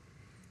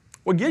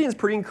 Well, Gideon's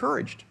pretty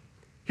encouraged.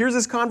 Here's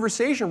this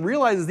conversation,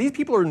 realizes these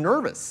people are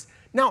nervous.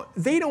 Now,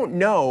 they don't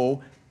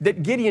know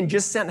that Gideon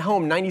just sent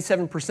home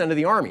 97% of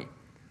the army.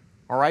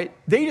 All right?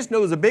 They just know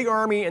there's a big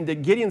army and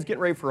that Gideon's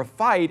getting ready for a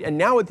fight. And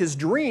now with this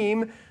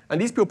dream, and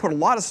these people put a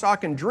lot of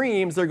stock in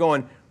dreams, they're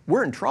going,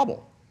 we're in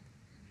trouble.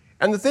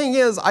 And the thing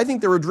is, I think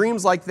there were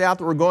dreams like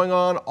that were going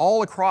on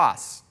all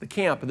across the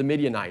camp of the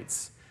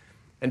Midianites.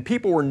 And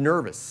people were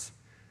nervous.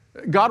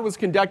 God was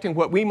conducting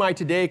what we might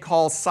today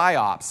call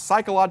psyops,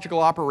 psychological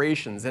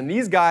operations, and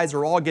these guys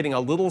are all getting a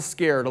little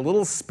scared, a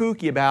little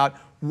spooky about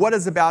what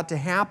is about to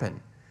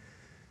happen.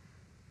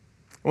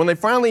 When they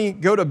finally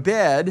go to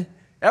bed,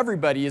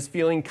 everybody is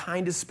feeling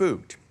kind of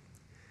spooked.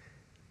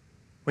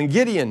 When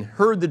Gideon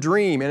heard the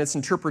dream and its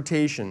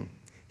interpretation,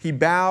 he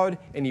bowed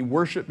and he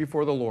worshiped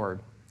before the Lord.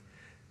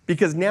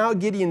 Because now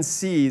Gideon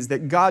sees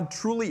that God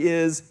truly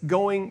is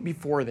going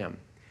before them,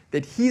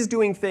 that he's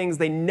doing things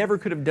they never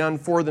could have done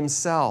for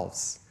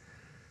themselves.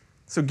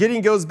 So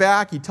Gideon goes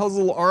back. He tells the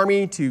little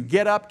army to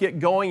get up, get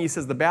going. He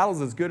says the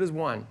battle's as good as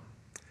won.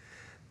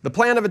 The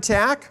plan of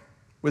attack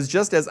was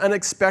just as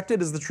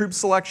unexpected as the troop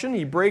selection.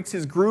 He breaks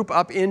his group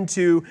up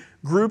into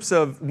groups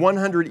of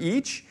 100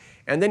 each,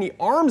 and then he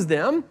arms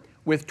them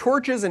with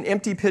torches and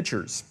empty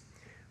pitchers,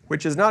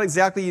 which is not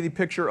exactly the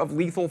picture of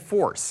lethal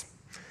force.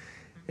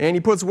 And he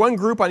puts one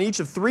group on each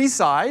of 3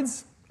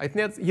 sides. I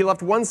think he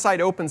left one side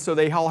open so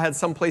they all had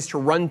some place to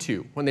run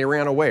to when they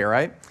ran away,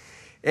 right?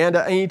 And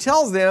he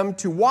tells them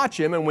to watch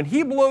him, and when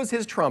he blows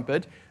his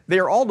trumpet, they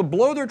are all to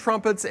blow their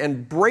trumpets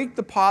and break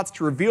the pots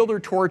to reveal their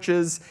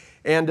torches,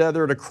 and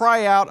they're to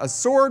cry out, a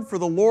sword for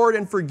the Lord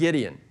and for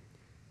Gideon.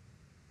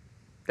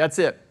 That's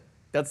it.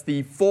 That's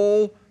the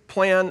full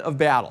plan of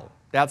battle.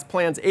 That's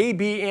plans A,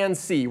 B, and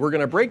C. We're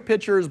going to break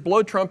pitchers,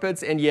 blow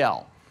trumpets, and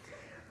yell.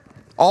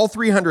 All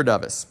 300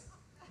 of us.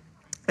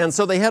 And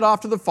so they head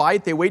off to the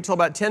fight. They wait till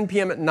about 10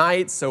 p.m. at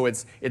night, so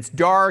it's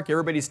dark,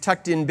 everybody's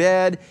tucked in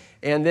bed,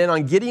 and then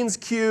on Gideon's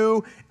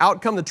cue,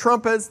 out come the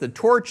trumpets, the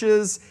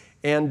torches,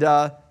 and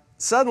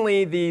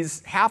suddenly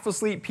these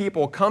half-asleep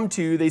people come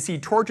to, they see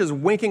torches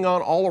winking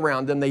on all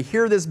around them, they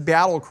hear this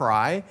battle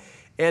cry,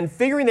 and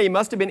figuring they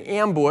must have been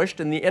ambushed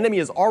and the enemy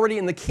is already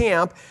in the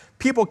camp,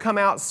 people come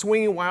out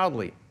swinging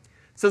wildly. It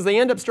says they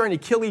end up starting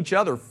to kill each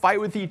other, fight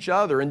with each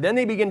other, and then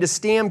they begin to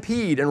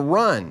stampede and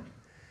run.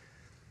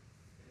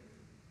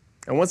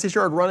 And once they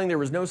started running, there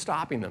was no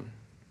stopping them.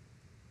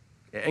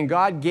 And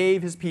God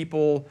gave his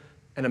people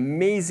an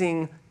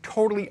amazing,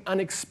 totally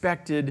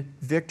unexpected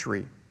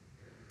victory.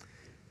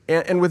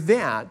 And with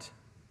that,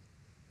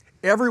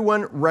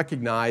 everyone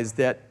recognized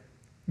that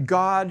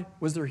God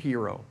was their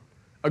hero.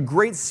 A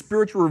great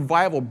spiritual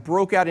revival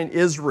broke out in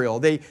Israel.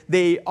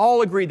 They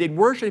all agreed they'd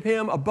worship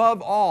him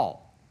above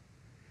all.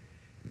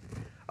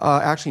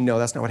 Actually, no,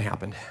 that's not what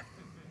happened.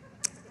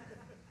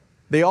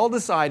 They all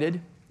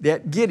decided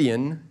that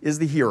Gideon is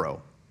the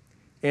hero.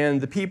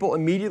 And the people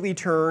immediately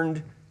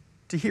turned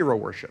to hero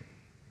worship.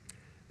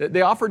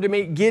 They offered to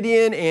make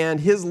Gideon and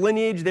his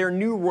lineage their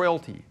new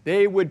royalty.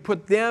 They would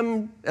put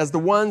them as the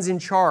ones in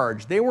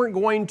charge. They weren't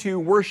going to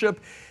worship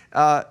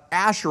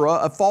Asherah,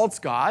 a false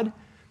god.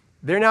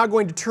 They're now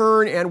going to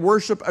turn and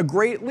worship a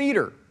great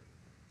leader,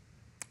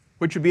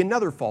 which would be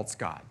another false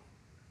god.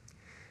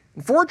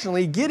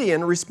 Unfortunately,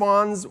 Gideon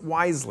responds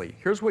wisely.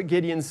 Here's what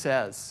Gideon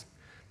says.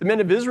 The men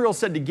of Israel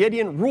said to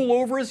Gideon, "Rule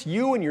over us,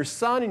 you and your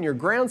son and your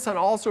grandson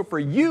also, for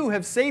you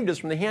have saved us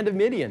from the hand of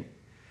Midian."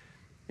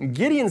 And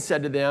Gideon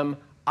said to them,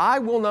 "I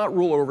will not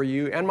rule over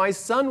you, and my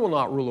son will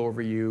not rule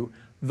over you.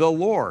 The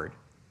Lord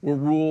will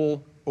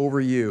rule over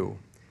you."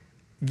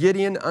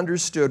 Gideon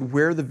understood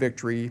where the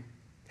victory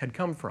had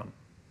come from.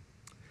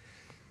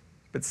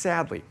 But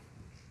sadly,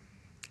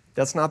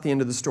 that's not the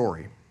end of the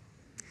story.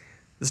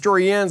 The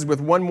story ends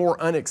with one more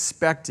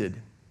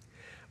unexpected.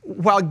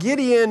 While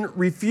Gideon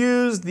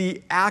refused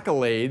the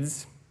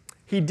accolades,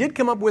 he did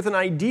come up with an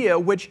idea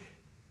which,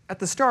 at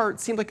the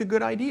start, seemed like a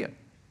good idea.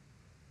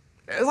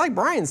 It's like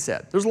Brian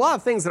said, there's a lot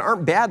of things that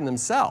aren't bad in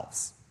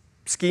themselves.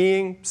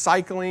 Skiing,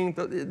 cycling,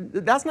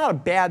 that's not a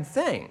bad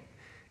thing.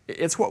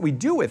 It's what we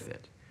do with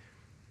it.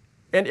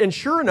 And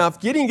sure enough,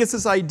 Gideon gets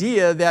this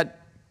idea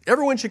that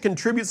everyone should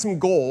contribute some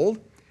gold,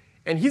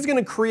 and he's going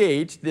to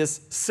create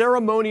this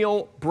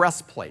ceremonial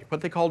breastplate,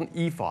 what they called an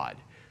ephod,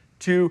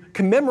 to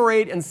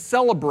commemorate and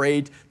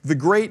celebrate the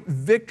great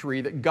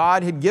victory that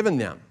God had given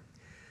them,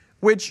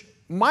 which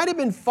might have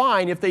been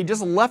fine if they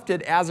just left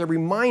it as a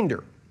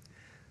reminder.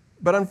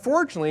 But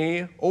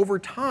unfortunately, over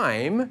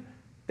time,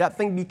 that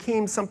thing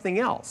became something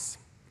else.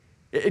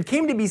 It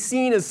came to be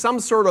seen as some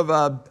sort of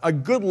a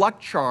good luck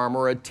charm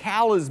or a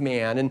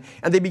talisman,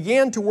 and they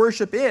began to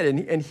worship it.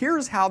 And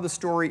here's how the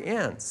story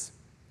ends.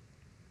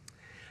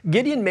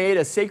 Gideon made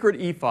a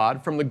sacred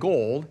ephod from the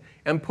gold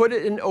and put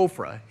it in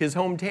Ophrah, his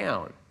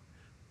hometown.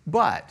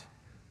 But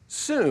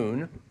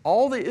soon,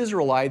 all the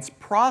Israelites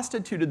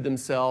prostituted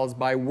themselves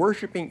by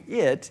worshiping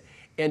it,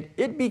 and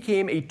it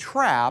became a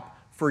trap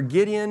for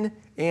Gideon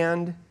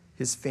and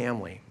his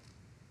family.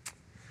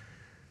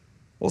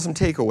 Well, some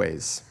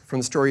takeaways from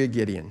the story of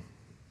Gideon.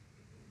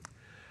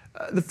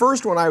 The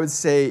first one I would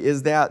say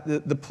is that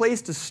the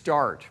place to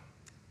start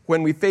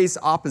when we face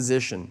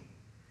opposition,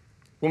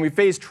 when we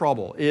face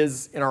trouble,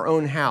 is in our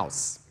own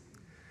house.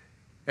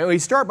 And we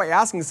start by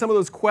asking some of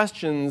those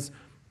questions.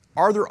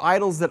 Are there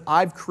idols that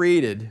I've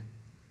created,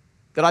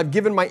 that I've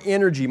given my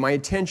energy, my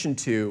attention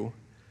to,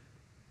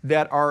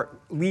 that are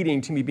leading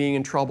to me being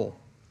in trouble?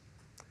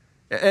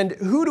 And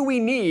who do we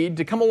need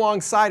to come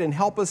alongside and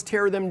help us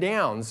tear them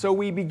down? So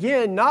we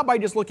begin not by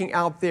just looking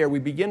out there, we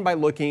begin by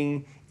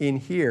looking in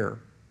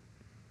here.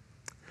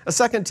 A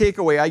second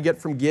takeaway I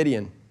get from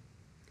Gideon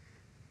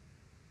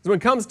is when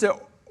it comes to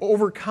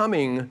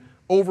overcoming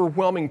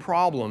overwhelming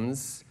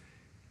problems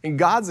in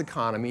God's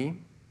economy,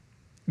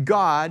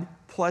 God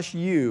plus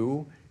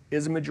you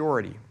is a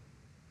majority.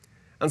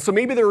 And so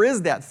maybe there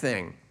is that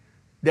thing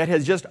that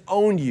has just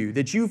owned you,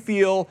 that you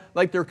feel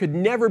like there could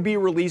never be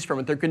release from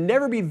it, there could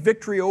never be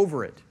victory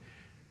over it.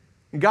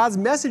 And God's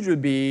message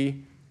would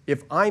be,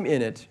 if I'm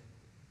in it,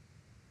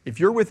 if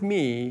you're with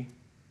me,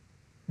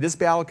 this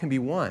battle can be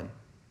won.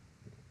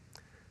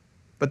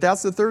 But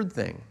that's the third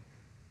thing.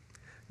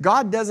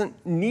 God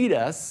doesn't need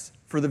us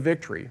for the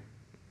victory,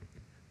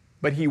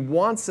 but He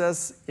wants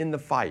us in the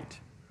fight.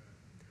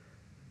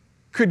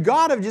 Could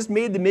God have just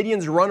made the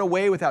Midians run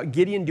away without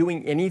Gideon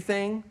doing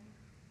anything?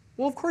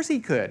 Well, of course He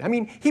could. I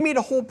mean, He made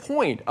a whole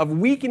point of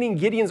weakening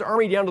Gideon's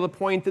army down to the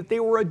point that they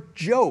were a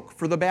joke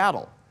for the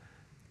battle.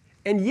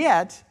 And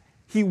yet,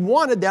 He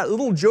wanted that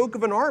little joke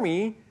of an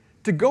army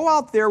to go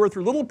out there with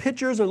their little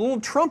pitchers and little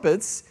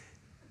trumpets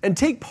and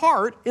take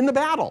part in the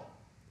battle.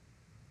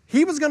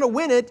 He was going to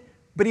win it,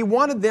 but He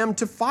wanted them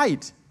to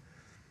fight.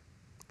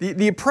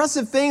 The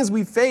oppressive things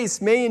we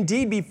face may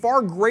indeed be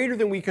far greater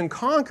than we can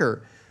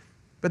conquer,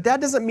 but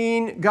that doesn't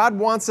mean God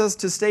wants us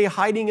to stay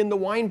hiding in the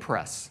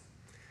winepress.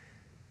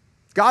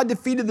 God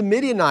defeated the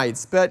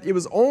Midianites, but it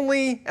was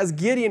only as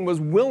Gideon was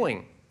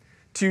willing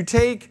to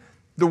take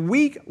the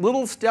weak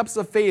little steps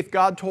of faith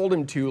God told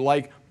him to,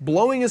 like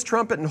blowing his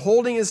trumpet and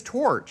holding his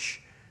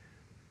torch.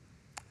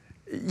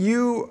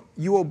 You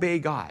obey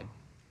God,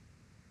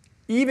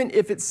 even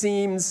if it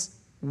seems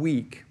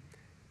weak,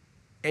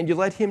 and you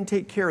let Him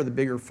take care of the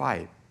bigger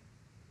fight.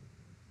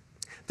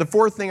 The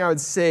fourth thing I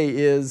would say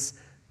is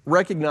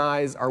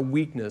recognize our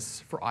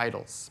weakness for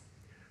idols.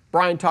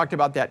 Brian talked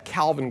about that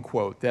Calvin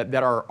quote, that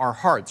our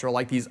hearts are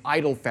like these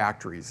idol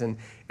factories.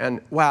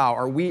 And wow,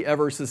 are we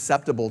ever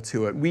susceptible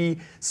to it? We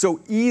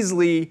so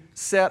easily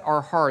set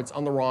our hearts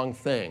on the wrong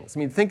things. I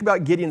mean, think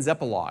about Gideon's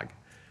epilogue.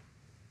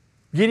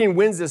 Gideon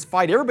wins this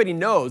fight. Everybody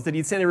knows that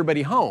he'd sent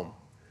everybody home.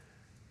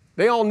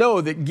 They all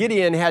know that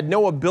Gideon had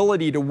no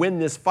ability to win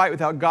this fight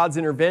without God's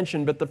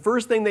intervention, but the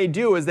first thing they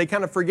do is they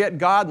kind of forget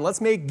God and let's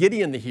make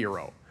Gideon the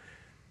hero.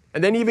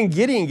 And then even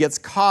Gideon gets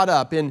caught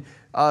up in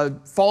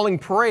falling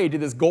prey to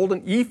this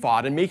golden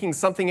ephod and making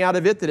something out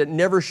of it that it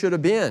never should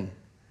have been.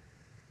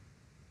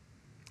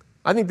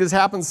 I think this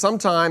happens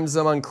sometimes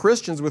among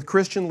Christians with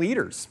Christian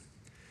leaders.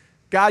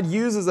 God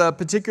uses a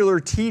particular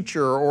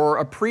teacher or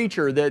a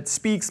preacher that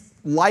speaks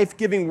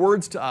life-giving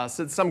words to us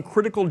at some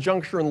critical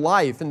juncture in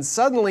life, and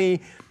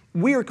suddenly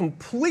we are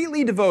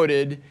completely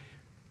devoted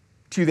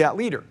to that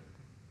leader.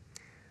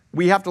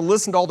 We have to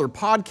listen to all their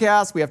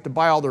podcasts, we have to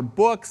buy all their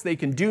books, they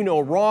can do no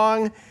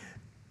wrong,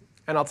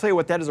 and I'll tell you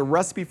what, that is a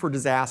recipe for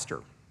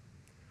disaster.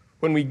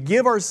 When we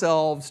give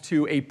ourselves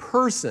to a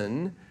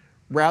person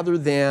rather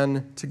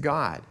than to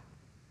God.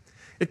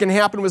 It can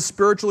happen with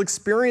spiritual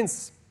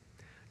experience.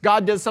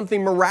 God does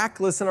something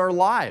miraculous in our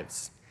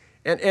lives.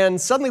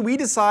 And suddenly we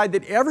decide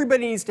that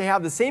everybody needs to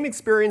have the same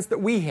experience that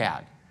we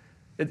had.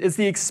 It's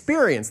the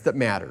experience that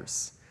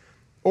matters.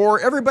 Or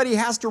everybody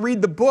has to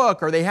read the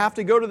book, or they have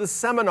to go to the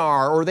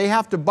seminar, or they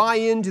have to buy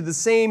into the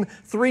same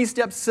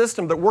three-step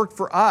system that worked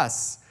for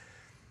us.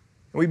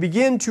 And we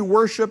begin to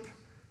worship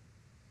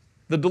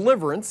the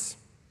deliverance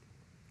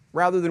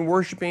rather than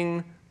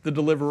worshiping the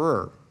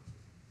deliverer.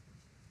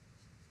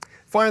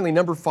 Finally,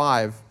 number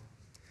 5,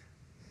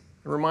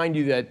 I remind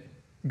you that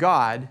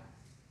God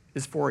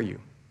is for you.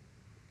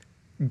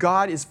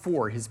 God is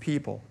for His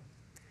people.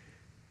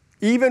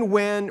 Even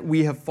when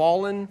we have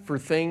fallen for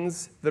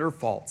things that are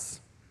false.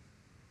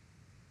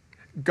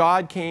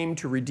 God came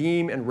to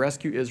redeem and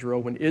rescue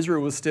Israel when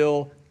Israel was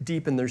still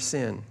deep in their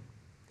sin.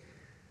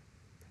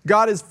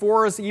 God is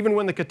for us even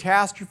when the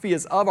catastrophe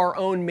is of our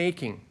own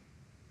making.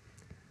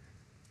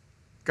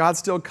 God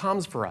still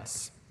comes for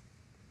us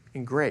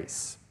in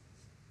grace.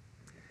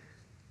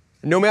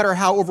 And no matter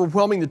how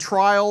overwhelming the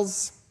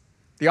trials,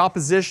 the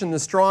opposition, the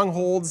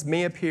strongholds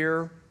may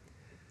appear,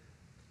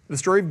 the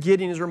story of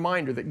Gideon is a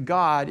reminder that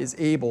God is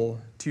able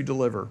to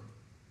deliver.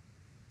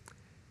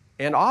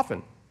 And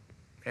often,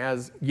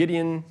 as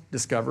Gideon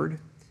discovered,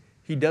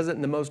 he does it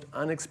in the most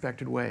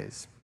unexpected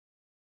ways.